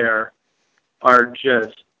deer up there are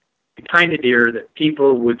just the kind of deer that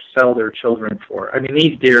people would sell their children for. I mean,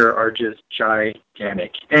 these deer are just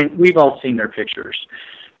gigantic. And we've all seen their pictures.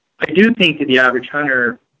 I do think that the average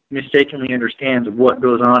hunter mistakenly understands what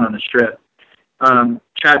goes on the strip.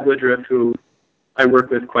 Chad Woodruff, who I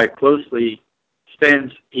work with quite closely,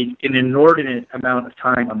 spends an inordinate amount of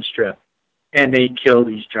time on the strip, and they kill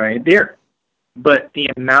these giant deer. But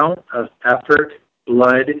the amount of effort,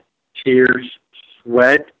 blood, tears,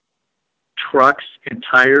 sweat, trucks, and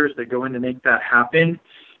tires that go in to make that happen,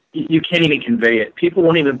 you can't even convey it. People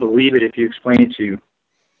won't even believe it if you explain it to you.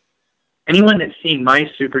 Anyone that's seen my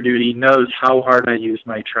Super Duty knows how hard I use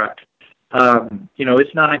my truck.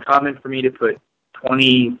 It's not uncommon for me to put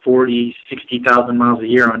 20, 40, 60,000 miles a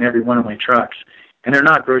year on every one of my trucks. And they're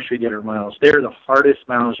not grocery getter miles. They're the hardest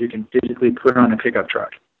miles you can physically put on a pickup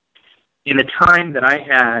truck. In the time that I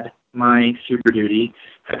had my Super Duty,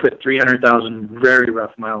 I put 300,000 very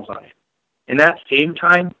rough miles on it. In that same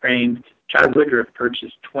time frame, Chad Woodruff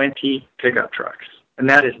purchased 20 pickup trucks. And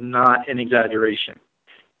that is not an exaggeration.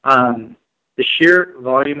 The sheer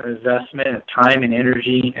volume of investment of time and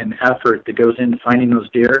energy and effort that goes into finding those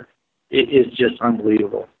deer, it is just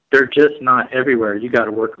unbelievable. They're just not everywhere. You got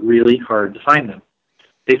to work really hard to find them.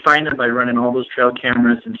 They find them by running all those trail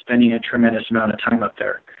cameras and spending a tremendous amount of time up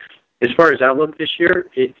there. As far as outlook this year,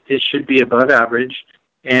 it should be above average,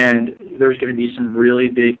 and there's going to be some really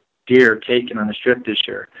big deer taken on the strip this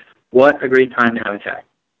year. What a great time to have a tag.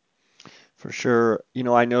 For sure.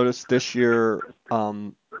 I noticed this year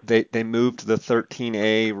they moved the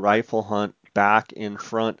 13A rifle hunt back in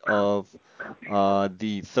front of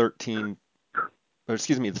the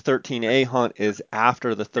 13A hunt is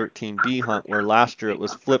after the 13B hunt, where last year it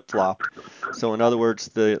was flip-flopped. So in other words,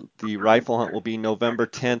 the rifle hunt will be November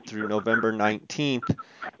 10th through November 19th,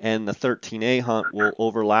 and the 13A hunt will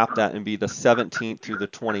overlap that and be the 17th through the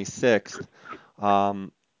 26th.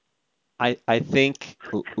 I think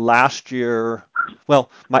last year,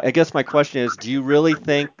 I guess my question is, do you really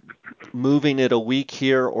think moving it a week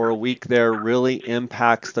here or a week there really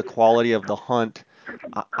impacts the quality of the hunt?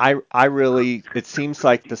 It seems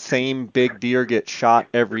like the same big deer get shot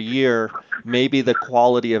every year. Maybe the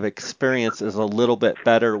quality of experience is a little bit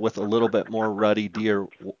better with a little bit more ruddy deer.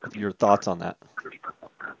 Your thoughts on that?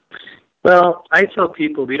 Well, I tell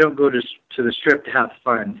people we don't go to the strip to have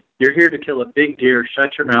fun. You're here to kill a big deer,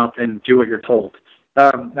 shut your mouth, and do what you're told.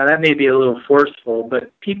 Now, that may be a little forceful,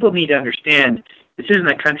 but people need to understand this isn't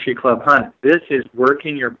a country club hunt. This is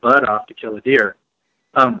working your butt off to kill a deer.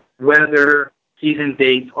 Weather, season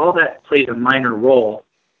dates, all that plays a minor role.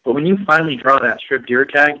 But when you finally draw that strip deer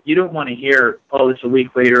tag, you don't want to hear, oh, it's a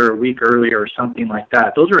week later or a week earlier or something like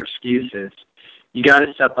that. Those are excuses. You got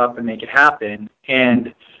to step up and make it happen.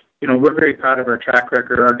 And we're very proud of our track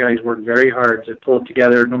record. Our guys work very hard to pull it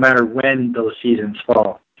together no matter when those seasons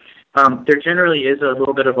fall. There generally is a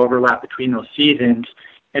little bit of overlap between those seasons,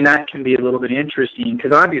 and that can be a little bit interesting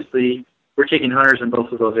because obviously we're taking hunters in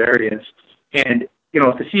both of those areas. And,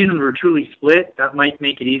 if the seasons were truly split, that might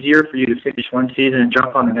make it easier for you to finish one season and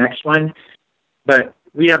jump on the next one. But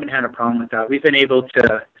we haven't had a problem with that. We've been able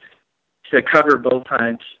to cover both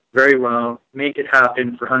hunts very well, make it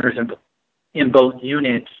happen for hunters in both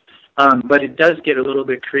units. But it does get a little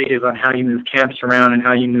bit creative on how you move camps around and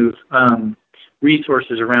how you move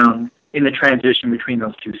resources around in the transition between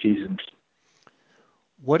those two seasons.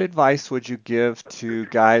 What advice would you give to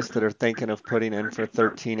guys that are thinking of putting in for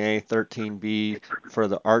 13A, 13B for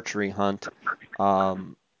the archery hunt?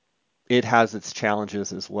 It has its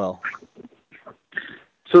challenges as well.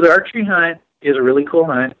 So the archery hunt is a really cool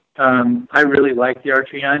hunt. I really like the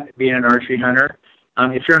archery hunt, being an archery hunter.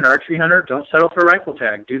 If you're an archery hunter, don't settle for rifle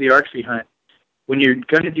tag. Do the archery hunt. When you're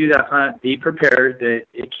going to do that hunt, be prepared that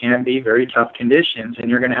it can be very tough conditions, and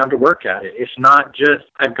you're going to have to work at it. It's not just,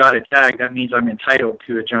 I've got a tag, that means I'm entitled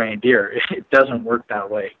to a giant deer. It doesn't work that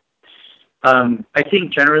way. I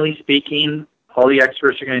think, generally speaking, all the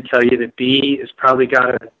experts are going to tell you that B has probably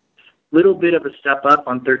got a little bit of a step up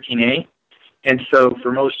on 13A. And so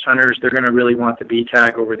for most hunters, they're going to really want the B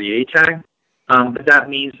tag over the A tag. But that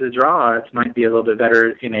means the draw odds might be a little bit better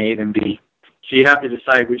in A than B. So you have to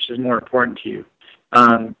decide which is more important to you.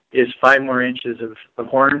 Is 5 more inches of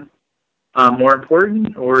horn more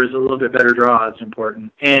important, or is a little bit better draw odds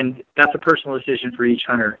important? And that's a personal decision for each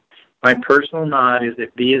hunter. My personal nod is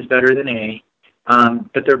that B is better than A,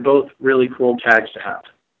 but they're both really cool tags to have.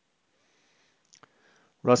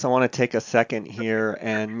 Russ, I want to take a second here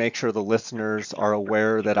and make sure the listeners are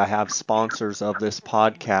aware that I have sponsors of this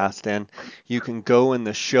podcast, and you can go in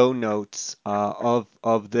the show notes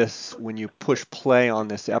of this. When you push play on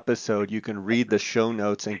this episode, you can read the show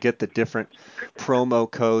notes and get the different promo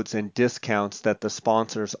codes and discounts that the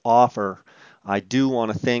sponsors offer. I do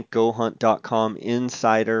want to thank GoHunt.com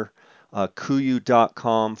Insider,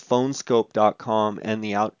 KUIU.com, Phoneskope.com, and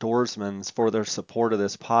the Outdoorsmans for their support of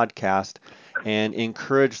this podcast, and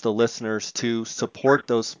encourage the listeners to support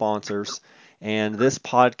those sponsors. And this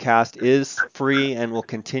podcast is free and will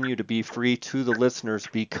continue to be free to the listeners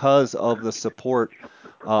because of the support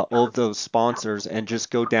of those sponsors. And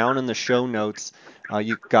just go down in the show notes.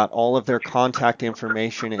 You've got all of their contact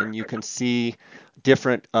information, and you can see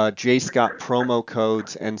different J. Scott promo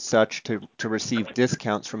codes and such to receive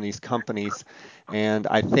discounts from these companies. And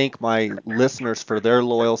I thank my listeners for their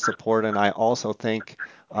loyal support, and I also thank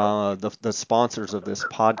the sponsors of this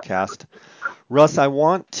podcast. Russ, I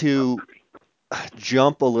want to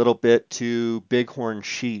jump a little bit to Bighorn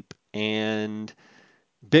Sheep. And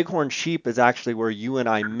Bighorn Sheep is actually where you and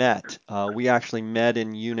I met. We actually met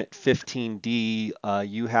in Unit 15D.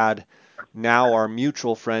 You had now our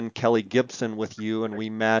mutual friend Kelly Gibson with you, and we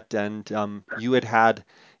met, and you had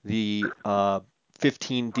the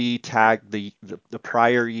 15D tag the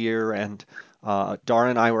prior year, and Dara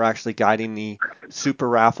and I were actually guiding the Super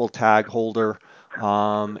Raffle tag holder,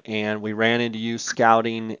 and we ran into you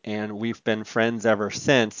scouting, and we've been friends ever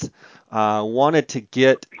since. Wanted to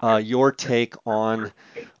get your take on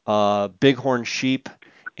Bighorn Sheep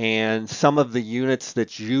and some of the units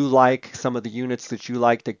that you like,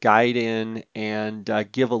 to guide in, and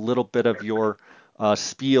give a little bit of your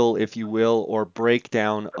spiel, if you will, or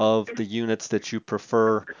breakdown of the units that you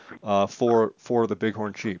prefer for the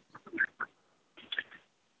Bighorn Sheep.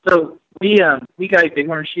 So we guide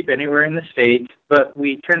Bighorn Sheep anywhere in the state, but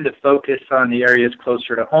we tend to focus on the areas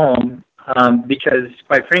closer to home because,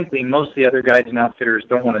 quite frankly, most of the other guides and outfitters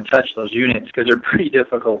don't want to touch those units because they're pretty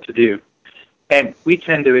difficult to do. And we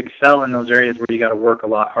tend to excel in those areas where you got to work a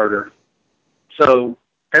lot harder. So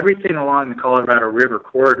everything along the Colorado River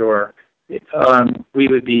corridor, we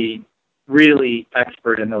would be really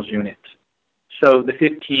expert in those units. So the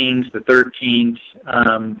 15s, the 13s,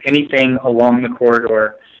 anything along the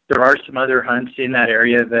corridor. There are some other hunts in that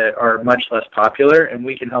area that are much less popular, and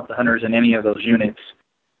we can help the hunters in any of those units.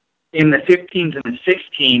 In the 15s and the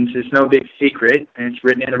 16s, it's no big secret, and it's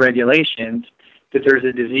written in the regulations, that there's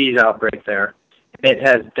a disease outbreak there. It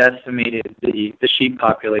has decimated the sheep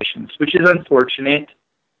populations, which is unfortunate.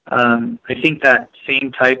 I think that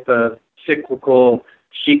same type of cyclical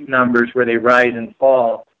sheep numbers where they rise and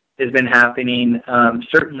fall has been happening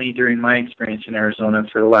certainly during my experience in Arizona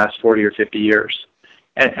for the last 40 or 50 years.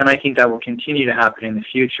 And I think that will continue to happen in the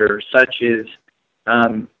future, such as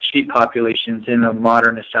sheep populations in a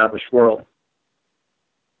modern established world.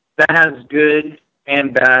 That has good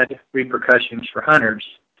and bad repercussions for hunters.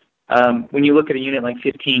 When you look at a unit like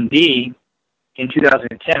 15D, in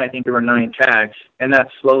 2010, I think there were 9 tags, and that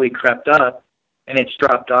slowly crept up, and it's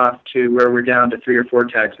dropped off to where we're down to 3 or 4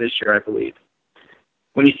 tags this year, I believe.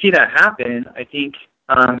 When you see that happen, I think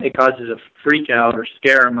it causes a freak out or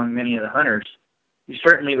scare among many of the hunters. You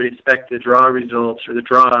certainly would expect the draw results or the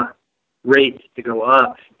draw rates to go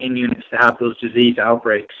up in units to have those disease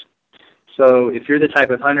outbreaks. So if you're the type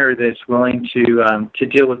of hunter that's willing to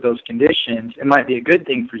deal with those conditions, it might be a good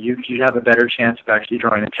thing for you because you'd have a better chance of actually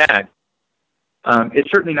drawing a tag. It's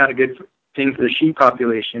certainly not a good thing for the sheep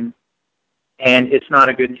population, and it's not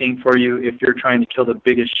a good thing for you if you're trying to kill the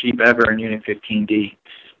biggest sheep ever in Unit 15D.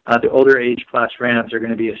 The older age class rams are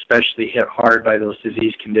going to be especially hit hard by those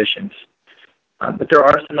disease conditions. But there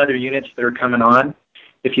are some other units that are coming on.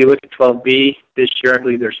 If you look at 12B, this year I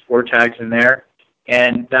believe there's 4 tags in there,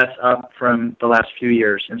 and that's up from the last few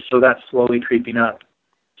years, and so that's slowly creeping up.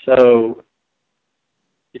 So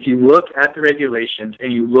if you look at the regulations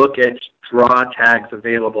and you look at draw tags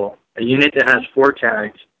available, a unit that has 4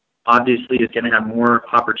 tags obviously is going to have more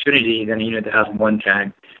opportunity than a unit that has 1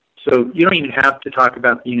 tag. So you don't even have to talk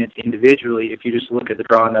about the units individually if you just look at the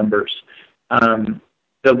draw numbers.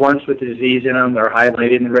 The ones with the disease in them are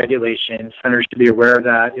highlighted in the regulations. Hunters should be aware of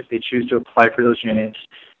that if they choose to apply for those units.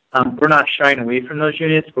 We're not shying away from those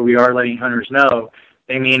units, but we are letting hunters know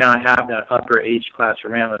they may not have that upper age class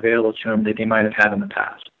ram available to them that they might have had in the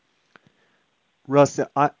past. Russ,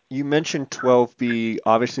 you mentioned 12B.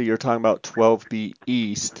 Obviously, you're talking about 12B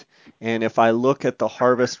East. And if I look at the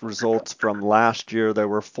harvest results from last year, there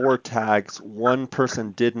were 4 tags. 1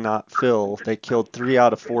 person did not fill. They killed 3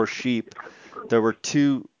 out of 4 sheep. There were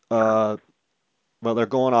 2, well, they're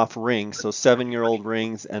going off rings, so 7-year-old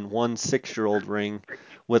rings and 1 6-year-old ring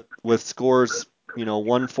with scores,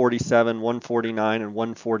 147, 149, and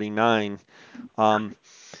 149.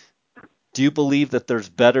 Do you believe that there's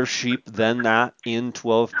better sheep than that in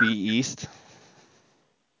 12B East?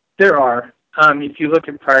 There are. If you look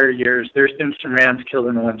at prior years, there's been some rams killed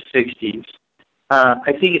in the 160s.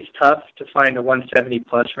 I think it's tough to find a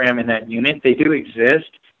 170-plus ram in that unit. They do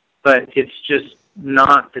exist, but it's just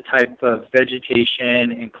not the type of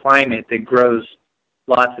vegetation and climate that grows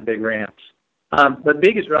lots of big rams. But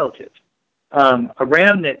big is relative. A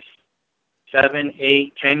ram that's 7,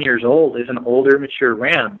 8, 10 years old is an older, mature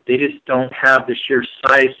ram. They just don't have the sheer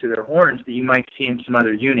size to their horns that you might see in some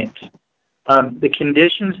other units. The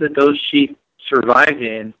conditions that those sheep survive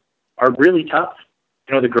in are really tough.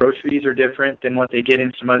 The groceries are different than what they get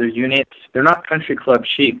in some other units. They're not country club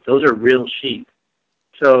sheep. Those are real sheep.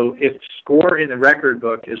 So if score in the record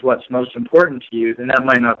book is what's most important to you, then that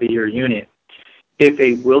might not be your unit. If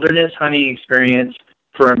a wilderness hunting experience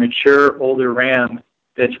for a mature, older ram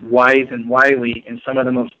that's wise and wily in some of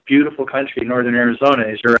the most beautiful country in northern Arizona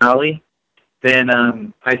is your alley, then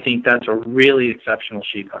I think that's a really exceptional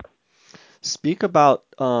sheep hunt. Speak about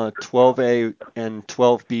 12A and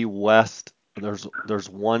 12B West. There's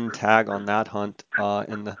 1 tag on that hunt,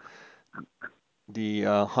 and the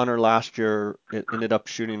hunter last year, it ended up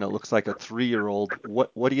shooting, it looks like a 3-year-old.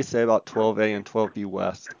 What do you say about 12A and 12B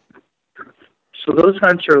West? So those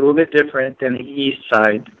hunts are a little bit different than the east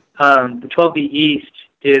side. The 12B East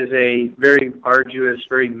is a very arduous,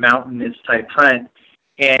 very mountainous type hunt,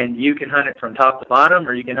 and you can hunt it from top to bottom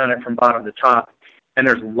or you can hunt it from bottom to top, and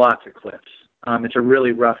there's lots of cliffs. It's a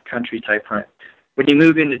really rough country type hunt. When you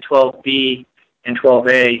move into 12B and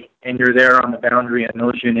 12A and you're there on the boundary on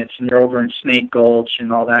those units and you're over in Snake Gulch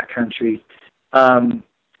and all that country,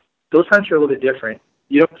 those hunts are a little bit different.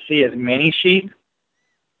 You don't see as many sheep,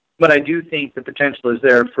 but I do think the potential is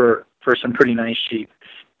there for some pretty nice sheep.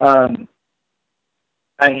 I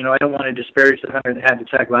don't want to disparage the hunter that had the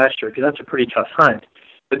tag last year because that's a pretty tough hunt,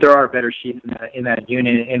 but there are better sheep in that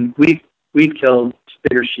unit, and we've killed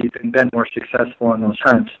bigger sheep and been more successful on those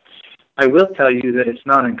hunts. I will tell you that it's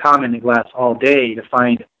not uncommon to glass all day to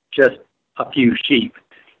find just a few sheep,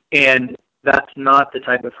 and that's not the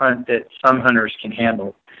type of hunt that some hunters can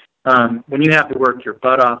handle. When you have to work your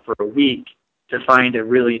butt off for a week to find a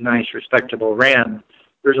really nice, respectable ram,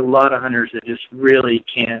 there's a lot of hunters that just really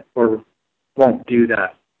can't or won't do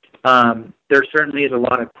that. There certainly is a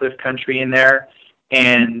lot of cliff country in there,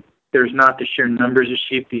 and there's not the sheer numbers of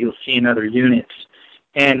sheep that you'll see in other units.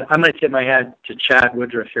 And I'm going to tip my hat to Chad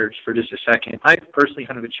Woodruff here for just a second. I've personally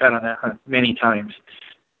hunted with Chad on that hunt many times,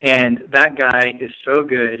 and that guy is so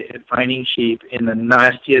good at finding sheep in the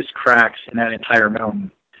nastiest cracks in that entire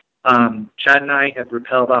mountain. Chad and I have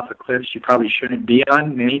rappelled off of cliffs you probably shouldn't be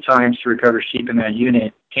on many times to recover sheep in that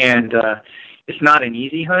unit, and it's not an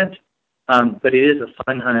easy hunt, but it is a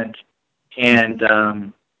fun hunt, and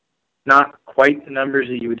not quite the numbers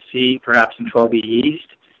that you would see perhaps in 12B East,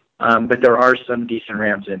 but there are some decent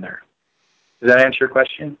rams in there. Does that answer your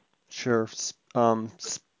question? Sure.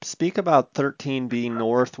 Speak about 13B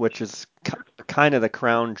North, which is kind of the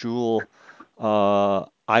crown jewel,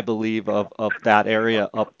 I I believe, of that area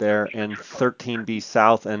up there, and 13B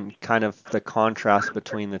South, and kind of the contrast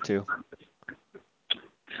between the two.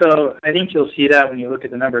 So I think you'll see that when you look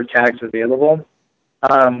at the number of tags available.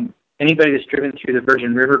 Anybody that's driven through the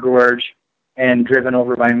Virgin River Gorge and driven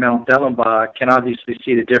over by Mount Dellenbach can obviously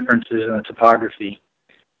see the differences in the topography.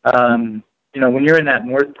 When you're in that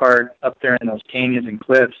north part up there in those canyons and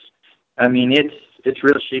cliffs, I mean, it's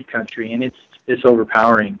real sheep country, and it's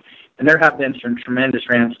overpowering. And there have been some tremendous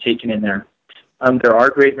rams taken in there. There are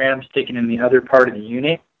great rams taken in the other part of the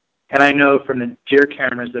unit, and I know from the deer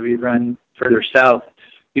cameras that we run further south,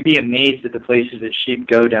 you'd be amazed at the places that sheep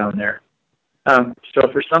go down there. So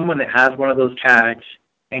for someone that has one of those tags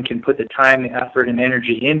and can put the time, the effort, and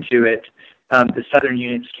energy into it, the southern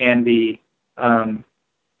units can be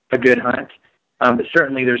a good hunt. But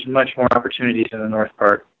certainly there's much more opportunities in the north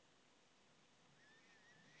part.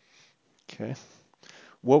 Okay.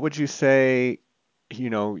 What would you say,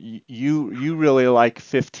 you really like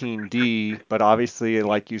 15D, but obviously,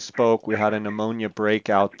 like you spoke, we had an ammonia break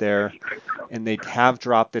out there, and they have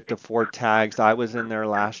dropped it to 4 tags. I was in there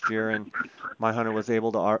last year, and my hunter was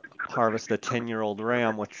able to harvest a 10-year-old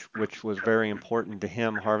ram, which was very important to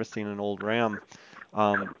him, harvesting an old ram.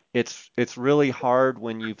 It's really hard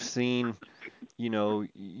when you've seen,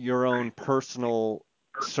 your own personal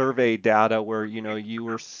survey data where, you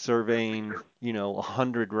were surveying,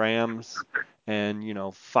 100 rams and,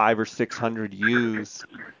 500 or 600 ewes,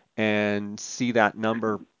 and see that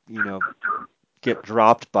number, get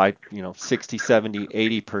dropped by, 60, 70,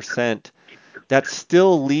 80%. That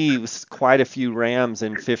still leaves quite a few rams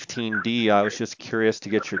in 15D. I was just curious to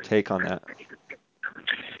get your take on that.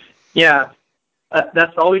 Yeah,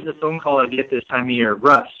 that's always the phone call I get this time of year.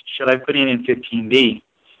 Russ, should I put in 15B?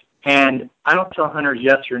 And I don't tell hunters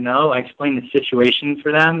yes or no. I explain the situation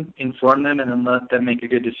for them, inform them, and then let them make a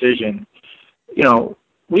good decision.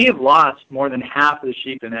 We have lost more than half of the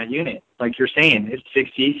sheep in that unit. Like you're saying, it's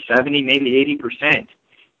 60, 70, maybe 80%.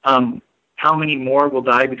 How many more will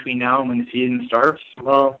die between now and when the season starts?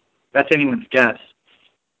 Well, that's anyone's guess.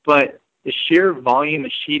 But the sheer volume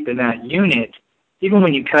of sheep in that unit, even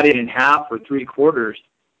when you cut it in half or 3/4,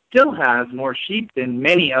 still has more sheep than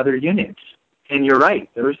many other units. And you're right,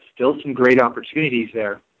 there's still some great opportunities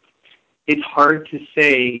there. It's hard to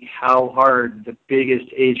say how hard the biggest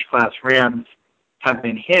age class rams have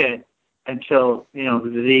been hit until,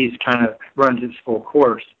 the disease kind of runs its full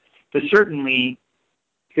course. But certainly,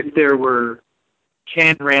 if there were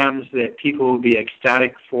 10 rams that people would be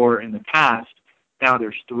ecstatic for in the past, now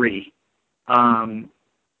there's 3.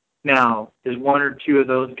 Now, is 1 or 2 of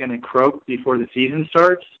those going to croak before the season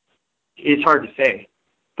starts? It's hard to say.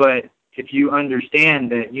 But if you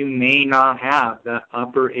understand that you may not have that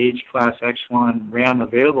upper age class X1 ram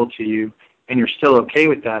available to you, and you're still okay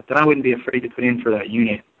with that, then I wouldn't be afraid to put in for that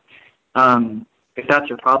unit. If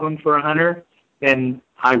that's a problem for a hunter, then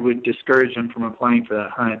I would discourage them from applying for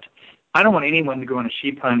that hunt. I don't want anyone to go on a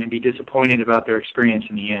sheep hunt and be disappointed about their experience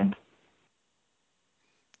in the end.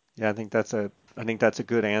 Yeah, I think that's a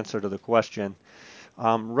good answer to the question.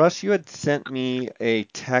 Russ, you had sent me a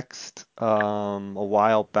text a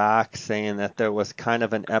while back saying that there was kind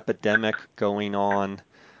of an epidemic going on,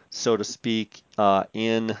 so to speak,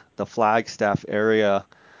 in the Flagstaff area,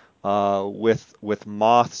 with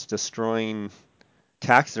moths destroying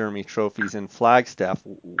taxidermy trophies in Flagstaff.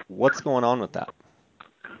 What's going on with that?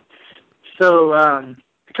 So I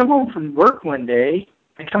come home from work one day.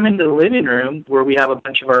 I come into the living room where we have a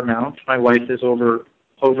bunch of our mounts. My wife is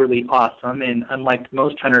overly awesome, and unlike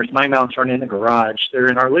most hunters, my mounts aren't in the garage. They're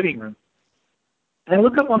in our living room. And I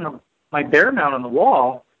look up on my bear mount on the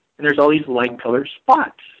wall, and there's all these light-colored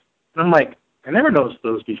spots. And I'm like, I never noticed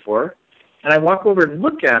those before. And I walk over and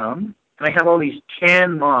look at them, and I have all these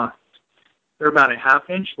tan moths. They're about a 1/2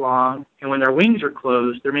 inch long, and when their wings are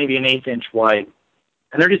closed, they're maybe an 1/8 inch wide.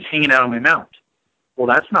 And they're just hanging out on my mount. Well,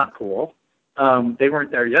 that's not cool. They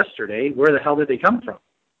weren't there yesterday. Where the hell did they come from?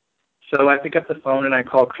 So I pick up the phone and I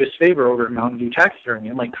call Chris Faber over at Mountain View Taxidermy.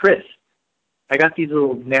 I'm like, Chris, I got these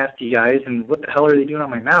little nasty guys, and what the hell are they doing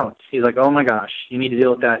on my mounts? He's like, oh my gosh, you need to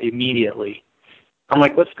deal with that immediately. I'm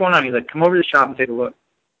like, what's going on? He's like, come over to the shop and take a look.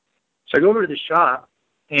 So I go over to the shop,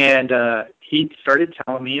 and he started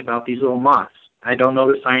telling me about these little moths. I don't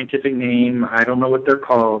know the scientific name. I don't know what they're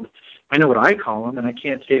called. I know what I call them, and I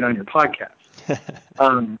can't say it on your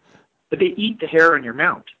podcast. But they eat the hair on your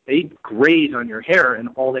mount. They graze on your hair, and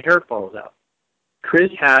all the hair falls out.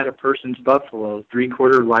 Chris had a person's buffalo,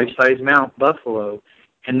 3/4 life-size mount buffalo,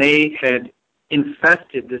 and they had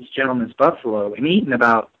infested this gentleman's buffalo and eaten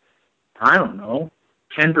about,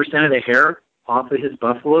 10% of the hair off of his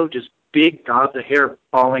buffalo, just big gobs of hair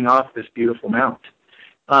falling off this beautiful mount.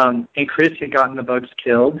 And Chris had gotten the bugs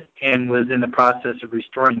killed and was in the process of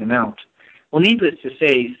restoring the mount. Well, needless to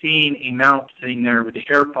say, seeing a mount sitting there with the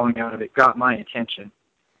hair falling out of it got my attention.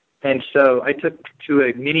 And so I took to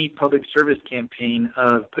a mini public service campaign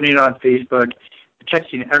of putting it on Facebook,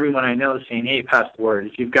 texting everyone I know saying, hey, pass the word.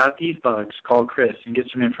 If you've got these bugs, call Chris and get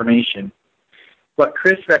some information. What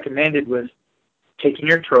Chris recommended was taking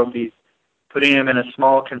your trophies, putting them in a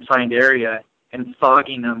small confined area, and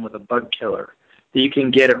fogging them with a bug killer that you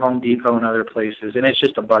can get at Home Depot and other places, and it's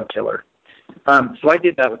just a bug killer. So I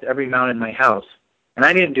did that with every mount in my house. And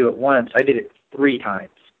I didn't do it once. I did it 3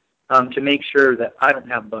 times to make sure that I don't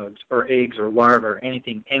have bugs or eggs or larvae or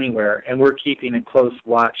anything anywhere, and we're keeping a close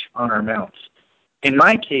watch on our mounts. In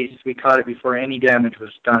my case, we caught it before any damage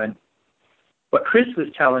was done. What Chris was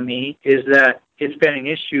telling me is that it's been an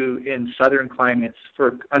issue in southern climates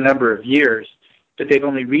for a number of years, but they've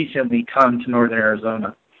only recently come to northern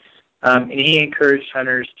Arizona. And he encouraged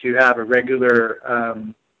hunters to have a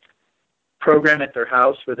regular program at their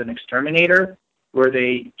house with an exterminator where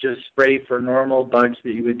they just spray for normal bugs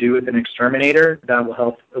that you would do with an exterminator. That will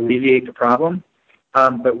help alleviate the problem.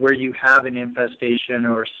 But where you have an infestation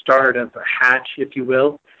or start of a hatch, if you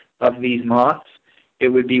will, of these moths, it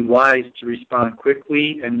would be wise to respond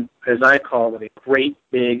quickly and, as I call it, a great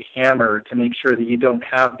big hammer to make sure that you don't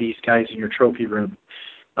have these guys in your trophy room.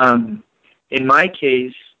 In my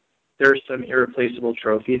case, there's some irreplaceable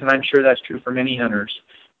trophies, and I'm sure that's true for many hunters.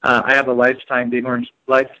 I have a life-size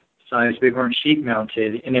bighorn sheep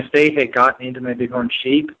mounted, and if they had gotten into my bighorn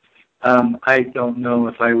sheep, I don't know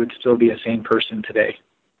if I would still be a sane person today.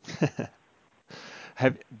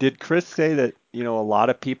 Did Chris say that, a lot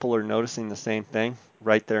of people are noticing the same thing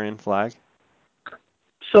right there in Flag?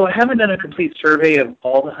 So I haven't done a complete survey of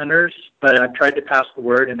all the hunters, but I've tried to pass the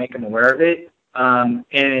word and make them aware of it.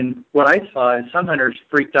 And what I saw is some hunters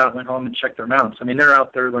freaked out, went home and checked their mounts. I mean, they're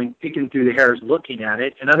out there like picking through the hairs looking at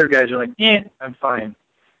it, and other guys are like, I'm fine.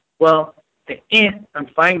 Well, the I'm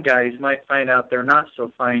fine guys might find out they're not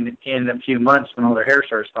so fine in a few months when all their hair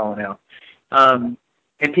starts falling out.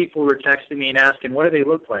 And people were texting me and asking, what do they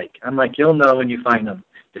look like? I'm like, you'll know when you find them.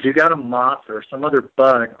 If you've got a moth or some other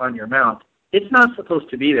bug on your mount, it's not supposed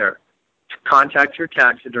to be there. Contact your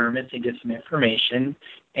taxidermist and get some information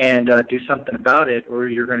and do something about it, or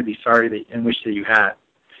you're going to be sorry and wish that you had.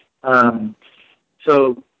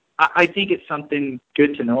 So I think it's something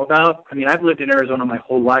good to know about. I mean, I've lived in Arizona my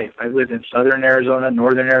whole life. I've lived in southern Arizona,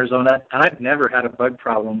 northern Arizona, and I've never had a bug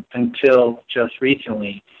problem until just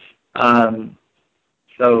recently.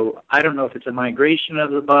 So I don't know if it's a migration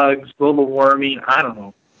of the bugs, global warming, I don't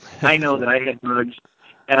know. I know that I had bugs,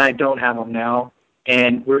 and I don't have them now,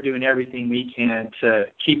 and we're doing everything we can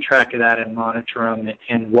to keep track of that and monitor them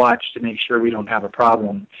and watch to make sure we don't have a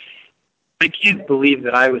problem. I can't believe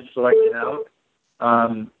that I was selected out.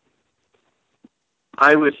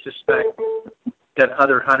 I would suspect that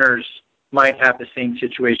other hunters might have the same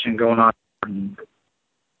situation going on.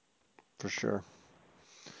 For sure.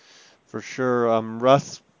 For sure.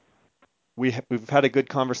 Russ, we've had a good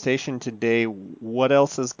conversation today. What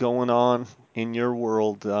else is going on in your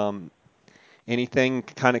world? Anything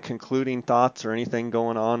kind of concluding thoughts or anything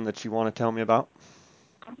going on that you want to tell me about?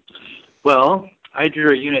 Well, I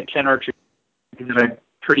drew a Unit 10 archery that I'm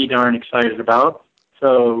pretty darn excited about.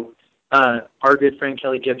 So our good friend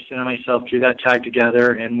Kelly Gibson and myself drew that tag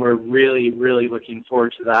together, and we're really, really looking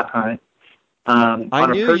forward to that hunt. I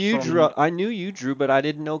knew you drew, but I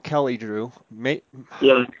didn't know Kelly drew.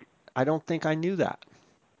 Yeah. I don't think I knew that.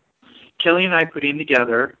 Kelly and I put in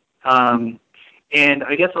together, and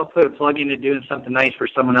I guess I'll put a plug into doing something nice for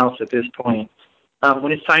someone else at this point.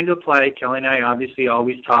 When it's time to apply, Kelly and I obviously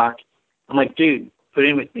always talk. I'm like, dude, put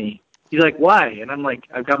in with me. He's like, why? And I'm like,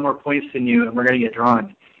 I've got more points than you, and we're going to get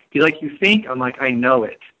drawn. He's like, you think? I'm like, I know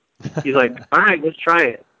it. He's like, all right, let's try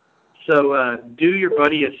it. So do your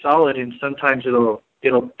buddy a solid, and sometimes it'll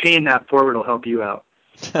paying that forward will help you out.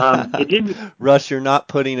 It didn't. Russ, you're not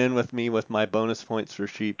putting in with me with my bonus points for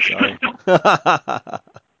sheep. Sorry.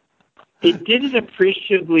 It didn't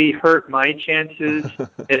appreciably hurt my chances.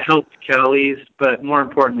 It helped Kelly's, but more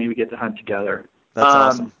importantly, we get to hunt together. That's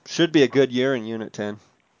awesome. Should be a good year in Unit 10.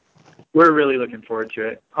 We're really looking forward to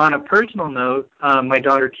it. On a personal note, my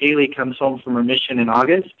daughter Kaylee comes home from her mission in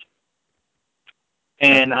August,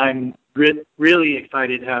 and I'm really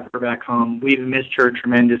excited to have her back home. We've missed her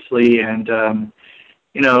tremendously, and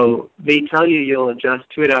they tell you you'll adjust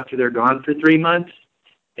to it after they're gone for 3 months.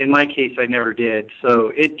 In my case, I never did, so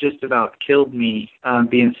it just about killed me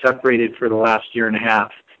being separated for the last year and a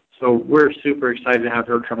half. So we're super excited to have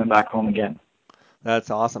her coming back home again. That's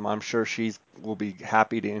awesome. I'm sure she's will be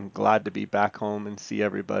happy to and glad to be back home and see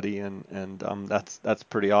everybody, and that's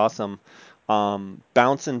pretty awesome.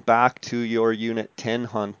 Bouncing back to your Unit 10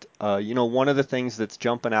 hunt, one of the things that's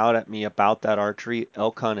jumping out at me about that archery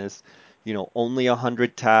elk hunt is, only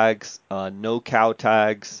 100 tags, no cow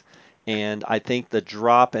tags, and I think the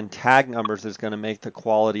drop in tag numbers is going to make the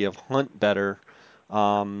quality of hunt better.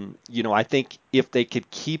 I think if they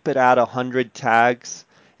could keep it at 100 tags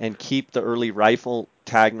and keep the early rifle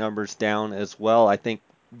tag numbers down as well, I think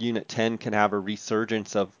Unit 10 can have a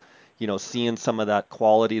resurgence of, seeing some of that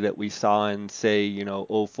quality that we saw in, say,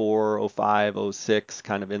 '04, '05, '06,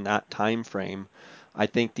 kind of in that time frame. I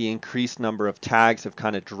think the increased number of tags have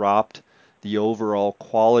kind of dropped the overall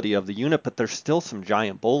quality of the unit, but there's still some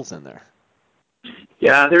giant bulls in there.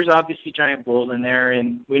 Yeah, there's obviously giant bulls in there,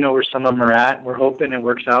 and we know where some of them are at. We're hoping it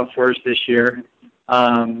works out for us this year.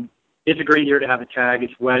 It's a great year to have a tag.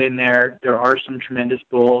 It's wet in there. There are some tremendous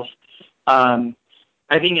bulls. Um,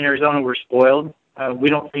 I think in Arizona we're spoiled. We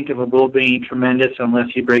don't think of a bull being tremendous unless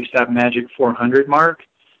he breaks that magic 400 mark.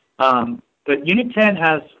 But Unit 10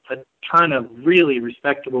 has a ton of really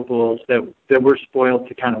respectable bulls that we're spoiled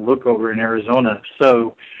to kind of look over in Arizona.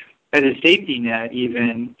 So as a safety net,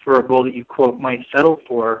 even for a bull that you quote might settle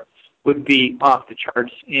for, would be off the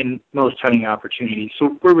charts in most hunting opportunities.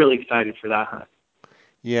 So we're really excited for that hunt.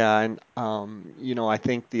 Yeah, and I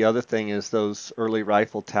think the other thing is those early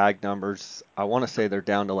rifle tag numbers. I want to say they're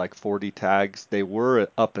down to like 40 tags. They were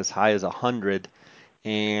up as high as 100,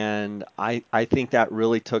 and I think that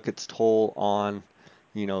really took its toll on,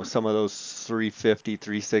 some of those 350,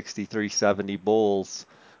 360, 370 bulls.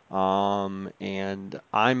 And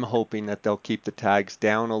I'm hoping that they'll keep the tags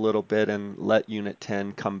down a little bit and let Unit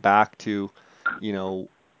 10 come back to, you know,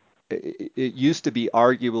 it used to be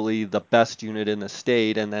arguably the best unit in the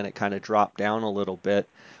state, and then it kind of dropped down a little bit.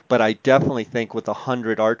 But I definitely think with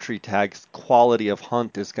 100 archery tags, quality of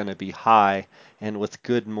hunt is going to be high, and with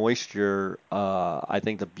good moisture, I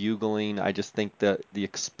think the bugling, I just think that the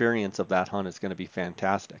experience of that hunt is going to be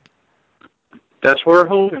fantastic. That's what we're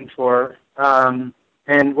hoping for, and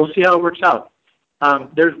we'll see how it works out.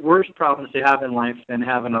 There's worse problems to have in life than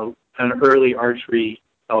having an early archery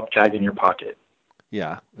elk tag in your pocket.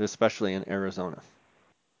 Yeah, especially in Arizona.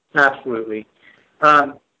 Absolutely.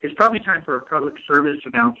 It's probably time for a public service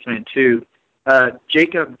announcement, too.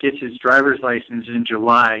 Jacob gets his driver's license in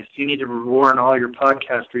July, so you need to warn all your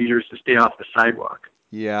podcast readers to stay off the sidewalk.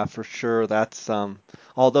 Yeah, for sure. That's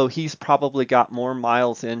although he's probably got more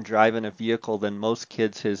miles in driving a vehicle than most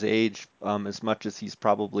kids his age, as much as he's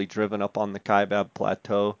probably driven up on the Kaibab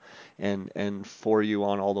Plateau and for you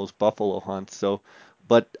on all those buffalo hunts. So,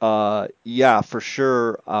 but yeah, for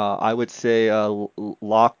sure, I would say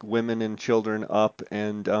lock women and children up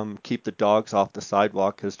and keep the dogs off the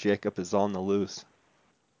sidewalk because Jacob is on the loose.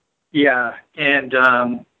 Yeah,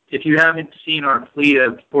 and if you haven't seen our fleet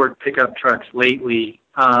of Ford pickup trucks lately,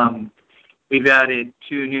 we've added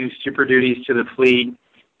two new Super Duties to the fleet,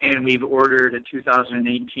 and we've ordered a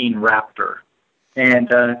 2018 Raptor.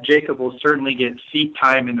 And Jacob will certainly get seat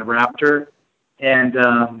time in the Raptor, and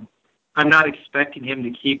I'm not expecting him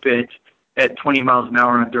to keep it at 20 miles an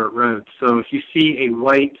hour on dirt roads. So if you see a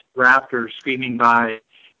white Raptor screaming by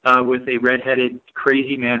with a redheaded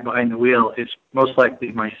crazy man behind the wheel, it's most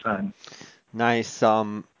likely my son. Nice.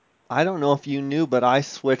 I don't know if you knew, but I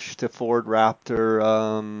switched to Ford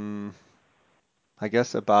Raptor, I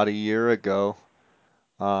guess about a year ago.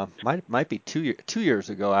 Might be 2 years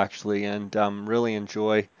ago actually, and really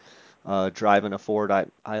enjoy driving a Ford.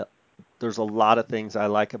 I there's a lot of things I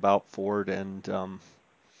like about Ford, and the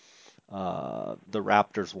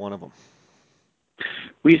Raptor's one of them.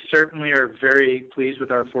 We certainly are very pleased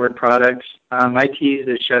with our Ford products. I tease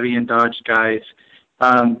the Chevy and Dodge guys,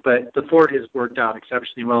 but the Ford has worked out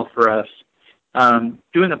exceptionally well for us.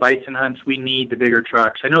 Doing the bison hunts, we need the bigger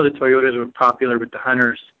trucks. I know the Toyotas were popular with the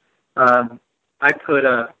hunters. I put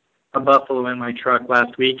a Buffalo in my truck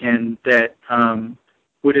last weekend that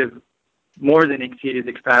would have more than exceeded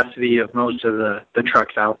the capacity of most of the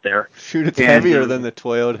trucks out there. Shoot, it's And heavier than the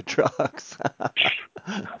Toyota trucks.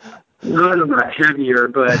 not a lot heavier,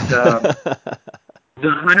 but the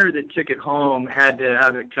hunter that took it home had to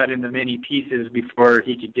have it cut into many pieces before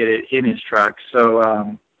he could get it in his truck.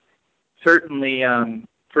 So certainly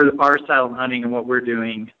for our style of hunting and what we're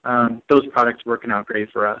doing, those products are working out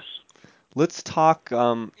great for us. Let's talk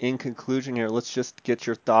in conclusion here. Let's just get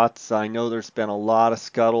your thoughts. I know there's been a lot of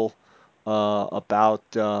scuttle about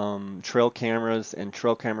trail cameras and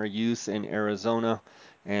trail camera use in Arizona,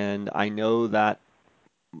 and I know that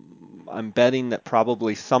I'm betting that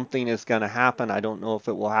probably something is going to happen. I don't know if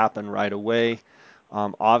it will happen right away.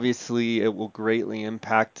 Obviously, it will greatly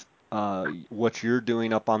impact what you're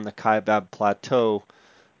doing up on the Kaibab Plateau.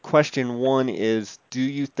 Question one is, do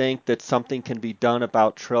you think that something can be done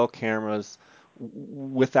about trail cameras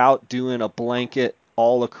without doing a blanket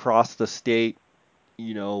all across the state,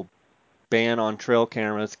 you know, ban on trail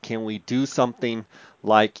cameras? Can we do something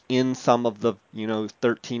like in some of the,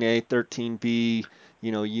 13A, 13B,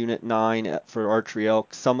 Unit 9 for archery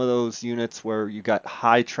elk, some of those units where you got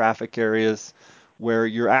high traffic areas where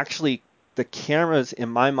you're actually, the cameras in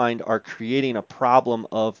my mind are creating a problem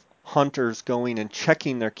of hunters going and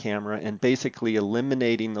checking their camera and basically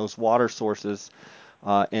eliminating those water sources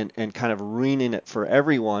and kind of ruining it for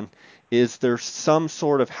everyone. Is there some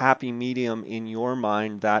sort of happy medium in your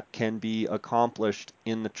mind that can be accomplished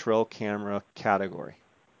in the trail camera category?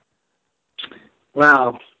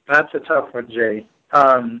 Wow, that's a tough one, Jay.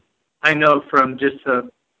 I know from just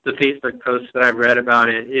the Facebook posts that I've read about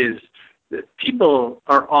it is that people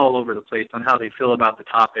are all over the place on how they feel about the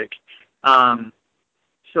topic.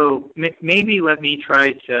 So maybe let me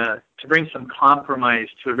try to bring some compromise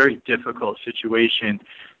to a very difficult situation.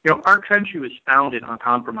 Our country was founded on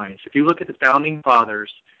compromise. If you look at the founding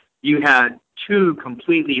fathers, you had two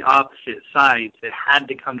completely opposite sides that had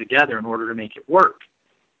to come together in order to make it work.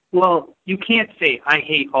 Well, you can't say, I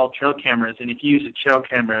hate all trail cameras, and if you use a trail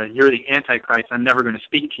camera, you're the Antichrist, I'm never going to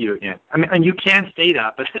speak to you again. I mean, and you can say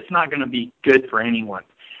that, but it's not going to be good for anyone.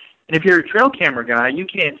 And if you're a trail camera guy, you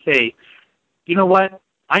can't say, you know what,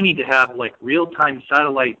 I need to have like real-time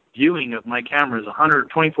satellite viewing of my cameras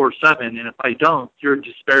 24/7, and if I don't, you're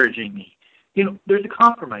disparaging me. There's a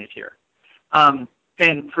compromise here. And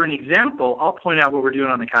for an example, I'll point out what we're doing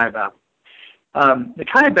on the Kaibab. The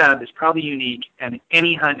Kaibab is probably unique in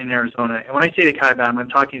any hunt in Arizona. And when I say the Kaibab, I'm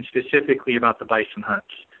talking specifically about the bison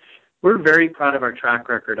hunts. We're very proud of our track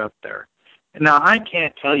record up there. And now, I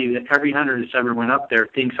can't tell you that every hunter that's ever went up there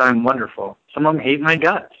thinks I'm wonderful. Some of them hate my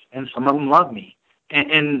guts, and some of them love me.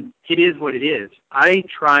 And it is what it is. I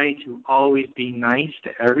try to always be nice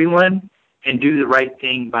to everyone and do the right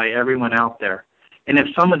thing by everyone out there. And if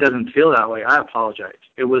someone doesn't feel that way, I apologize.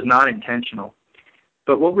 It was not intentional.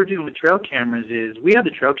 But what we're doing with trail cameras is we have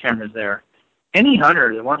the trail cameras there. Any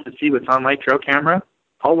hunter that wants to see what's on my trail camera,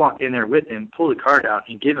 I'll walk in there with him, pull the card out,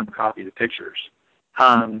 and give him a copy of the pictures.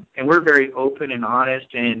 And we're very open and honest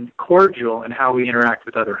and cordial in how we interact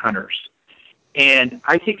with other hunters. And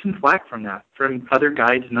I take some flack from that, from other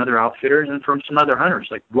guides and other outfitters and from some other hunters.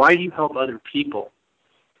 Like, why do you help other people?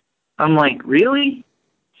 I'm like, really?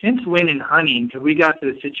 Since when in hunting have we got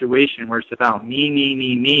to the situation where it's about me,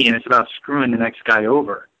 and it's about screwing the next guy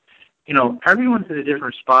over? Everyone's at a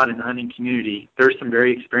different spot in the hunting community. There's some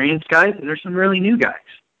very experienced guys, and there's some really new guys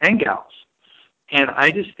and gals. And I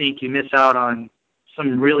just think you miss out on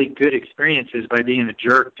some really good experiences by being a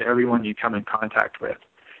jerk to everyone you come in contact with.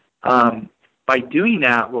 By doing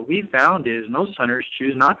that, what we found is most hunters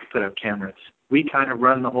choose not to put up cameras. We kind of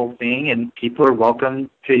run the whole thing, and people are welcome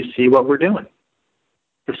to see what we're doing.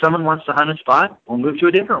 If someone wants to hunt a spot, we'll move to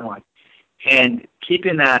a different one. And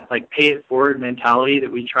keeping that pay it forward mentality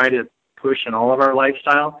that we try to push in all of our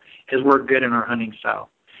lifestyle has worked good in our hunting style.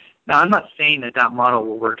 Now, I'm not saying that model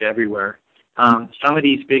will work everywhere. Some of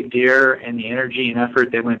these big deer and the energy and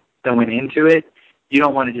effort that went into it, you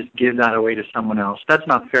don't want to just give that away to someone else. That's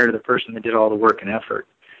not fair to the person that did all the work and effort.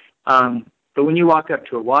 But when you walk up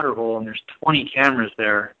to a water hole and there's 20 cameras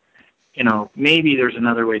there, maybe there's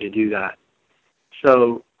another way to do that.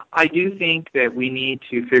 So I do think that we need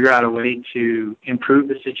to figure out a way to improve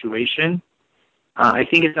the situation. I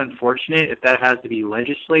think it's unfortunate if that has to be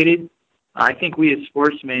legislated. I think we as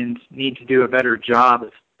sportsmen need to do a better job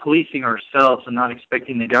of policing ourselves and not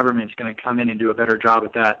expecting the government's going to come in and do a better job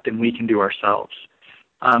at that than we can do ourselves.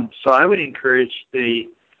 So I would encourage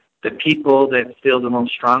the people that feel the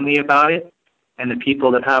most strongly about it and the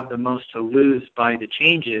people that have the most to lose by the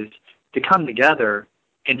changes to come together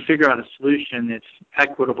and figure out a solution that's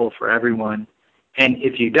equitable for everyone. And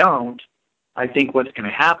if you don't, I think what's going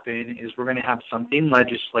to happen is we're going to have something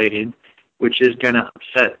legislated which is going to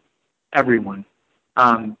upset everyone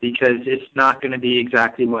because it's not going to be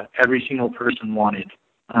exactly what every single person wanted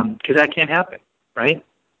because that can't happen, right?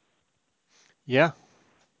 Yeah.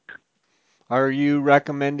 Are you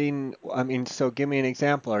recommending, so give me an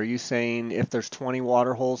example. Are you saying if there's 20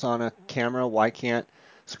 water holes on a camera, why can't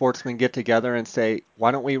sportsmen get together and say,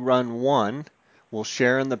 why don't we run one? We'll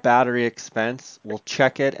share in the battery expense, we'll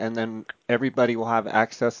check it, and then everybody will have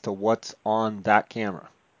access to what's on that camera.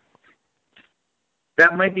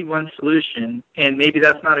 That might be one solution, and maybe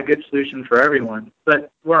that's not a good solution for everyone.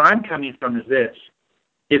 But where I'm coming from is this.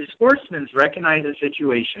 If sportsmen recognize a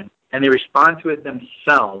situation and they respond to it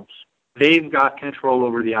themselves, they've got control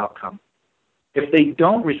over the outcome. If they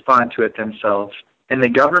don't respond to it themselves and the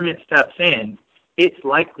government steps in, it's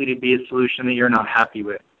likely to be a solution that you're not happy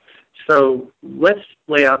with. So let's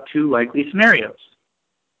lay out two likely scenarios.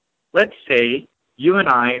 Let's say you and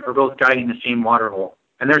I are both guiding the same water hole,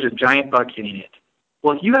 and there's a giant bug hitting it.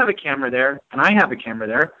 Well, if you have a camera there and I have a camera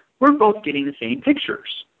there, we're both getting the same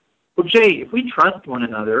pictures. Well, Jay, if we trust one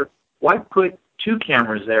another, why put 2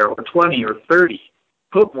 cameras there, or 20 or 30?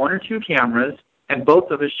 Put 1 or 2 cameras, and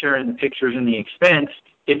both of us sharing the pictures and the expense.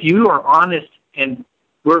 If you are honest and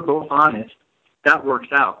we're both honest, that works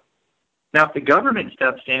out. Now, if the government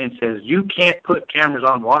steps in and says, you can't put cameras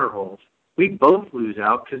on water holes, we both lose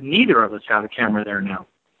out because neither of us have a camera there now.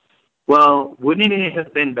 Well, wouldn't it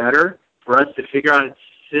have been better for us to figure out a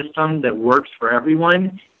system that works for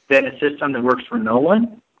everyone than a system that works for no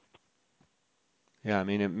one? Yeah, I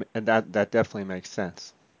mean, that definitely makes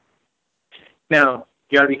sense. Now,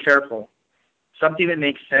 you got to be careful. Something that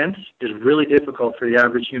makes sense is really difficult for the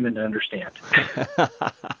average human to understand.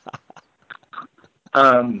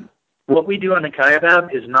 What we do on the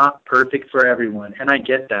Kaibab is not perfect for everyone, and I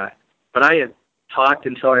get that. But I have talked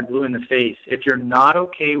until I'm blue in the face. If you're not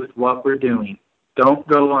okay with what we're doing, don't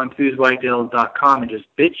go on FewsWhiteDails.com and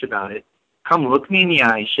just bitch about it. Come look me in the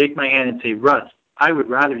eye, shake my hand, and say, Russ, I would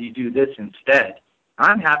rather you do this instead.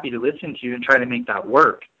 I'm happy to listen to you and try to make that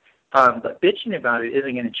work. But bitching about it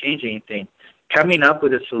isn't going to change anything. Coming up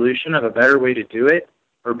with a solution of a better way to do it,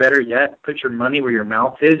 or better yet, put your money where your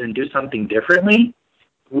mouth is and do something differently,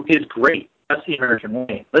 is great. That's the American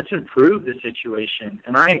way. Let's improve the situation,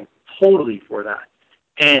 and I'm totally for that.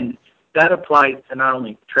 And that applies to not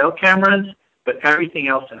only trail cameras, but everything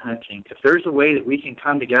else in hunting. If there's a way that we can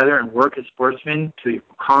come together and work as sportsmen to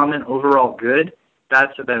common overall good,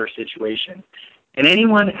 that's a better situation. And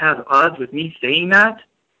anyone that has odds with me saying that,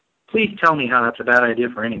 please tell me how that's a bad idea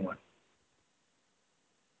for anyone.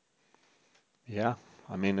 Yeah,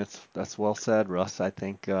 I mean, that's well said, Russ. I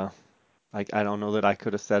think I don't know that I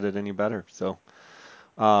could have said it any better. So,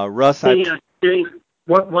 Russ, Jay,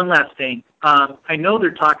 one last thing. I know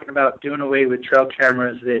they're talking about doing away with trail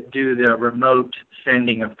cameras that do the remote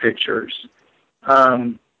sending of pictures.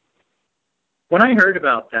 When I heard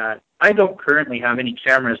about that, I don't currently have any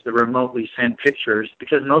cameras that remotely send pictures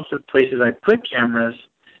because most of the places I put cameras,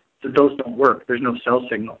 those don't work. There's no cell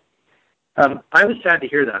signal. I was sad to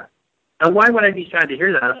hear that. Now, why would I be sad to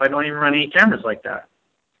hear that if I don't even run any cameras like that?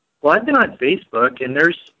 Well, I've been on Facebook, and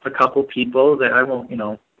there's a couple people that I won't,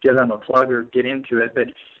 give them a plug or get into it, but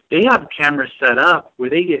they have cameras set up where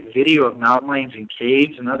they get video of mountain lions and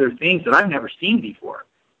caves and other things that I've never seen before.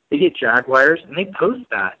 They get jaguars, and they post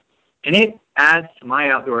that, and it adds to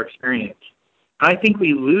my outdoor experience. I think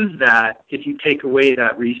we lose that if you take away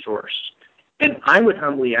that resource. And I would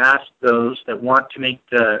humbly ask those that want to make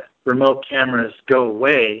the remote cameras go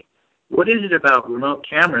away, what is it about remote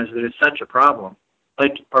cameras that is such a problem?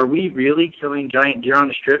 Like, are we really killing giant deer on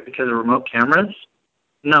the strip because of remote cameras?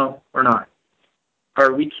 No, we're not.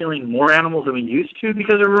 Are we killing more animals than we used to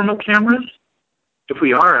because of remote cameras? If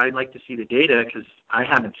we are, I'd like to see the data because I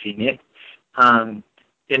haven't seen it.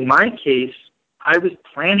 In my case, I was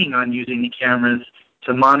planning on using the cameras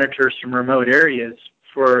to monitor some remote areas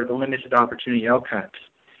for the limited opportunity elk hunts.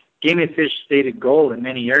 Game and Fish stated goal in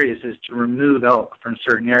many areas is to remove elk from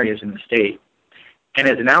certain areas in the state. And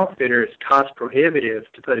as an outfitter, it's cost prohibitive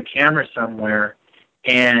to put a camera somewhere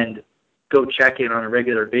and go check it on a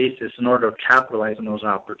regular basis in order to capitalize on those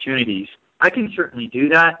opportunities. I can certainly do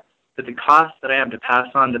that, but the cost that I have to pass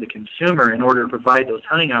on to the consumer in order to provide those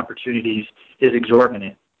hunting opportunities is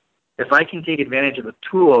exorbitant. If I can take advantage of a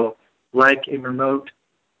tool like a remote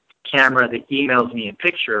camera that emails me a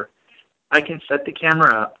picture, I can set the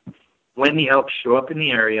camera up. When the elk show up in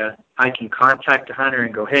the area, I can contact the hunter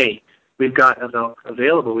and go, hey, we've got elk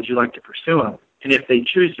available. Would you like to pursue them? And if they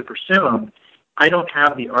choose to pursue them, I don't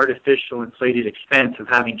have the artificial inflated expense of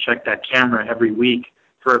having checked that camera every week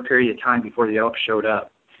for a period of time before the elk showed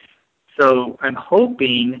up. So I'm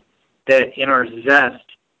hoping that in our zest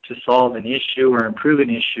to solve an issue or improve an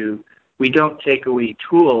issue, we don't take away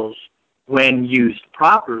tools when used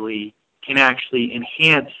properly can actually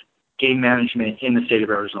enhance game management in the state of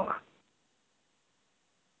Arizona.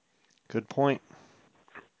 Good point.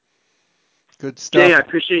 Good stuff. Jay, I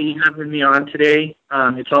appreciate you having me on today.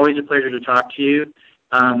 It's always a pleasure to talk to you.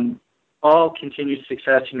 All continued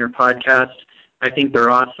success in your podcast. I think they're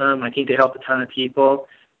awesome. I think they help a ton of people.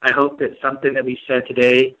 I hope that something that we said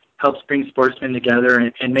today helps bring sportsmen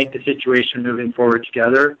together and make the situation moving forward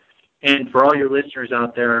together. And for all your listeners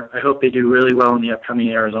out there, I hope they do really well in the upcoming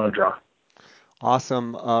Arizona draw.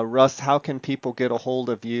 Awesome. Russ, how can people get a hold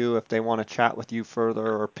of you if they want to chat with you further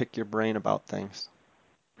or pick your brain about things?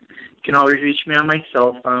 You can always reach me on my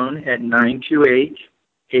cell phone at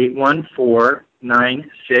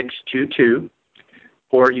 928-814-9622,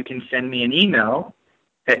 or you can send me an email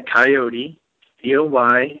at coyote,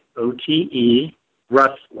 Coyote,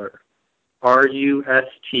 Rustler,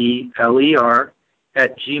 Rustler,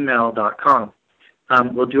 @gmail.com.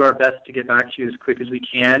 We'll do our best to get back to you as quick as we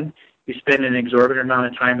can. We spend an exorbitant amount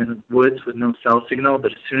of time in the woods with no cell signal,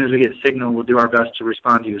 but as soon as we get signal, we'll do our best to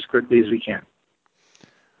respond to you as quickly as we can.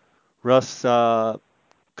 Russ,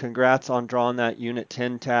 congrats on drawing that Unit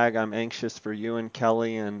 10 tag. I'm anxious for you and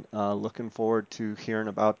Kelly and looking forward to hearing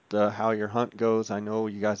about how your hunt goes. I know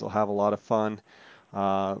you guys will have a lot of fun.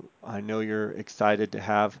 I know you're excited to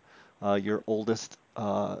have your oldest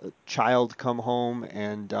child come home,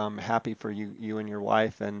 and I'm happy for you and your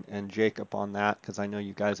wife and Jacob on that because I know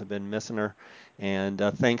you guys have been missing her. And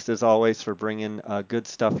thanks as always for bringing good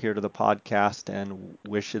stuff here to the podcast, and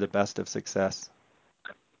wish you the best of success.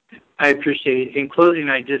 I appreciate it. In closing,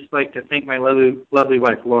 I'd just like to thank my lovely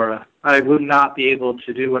wife, Laura. I would not be able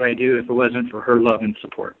to do what I do if it wasn't for her love and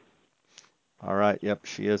support. All right. Yep.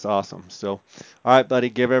 She is awesome. So, all right, buddy,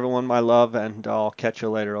 give everyone my love and I'll catch you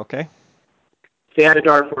later. Okay. Say hi to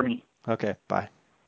Dar for me. Okay. Bye.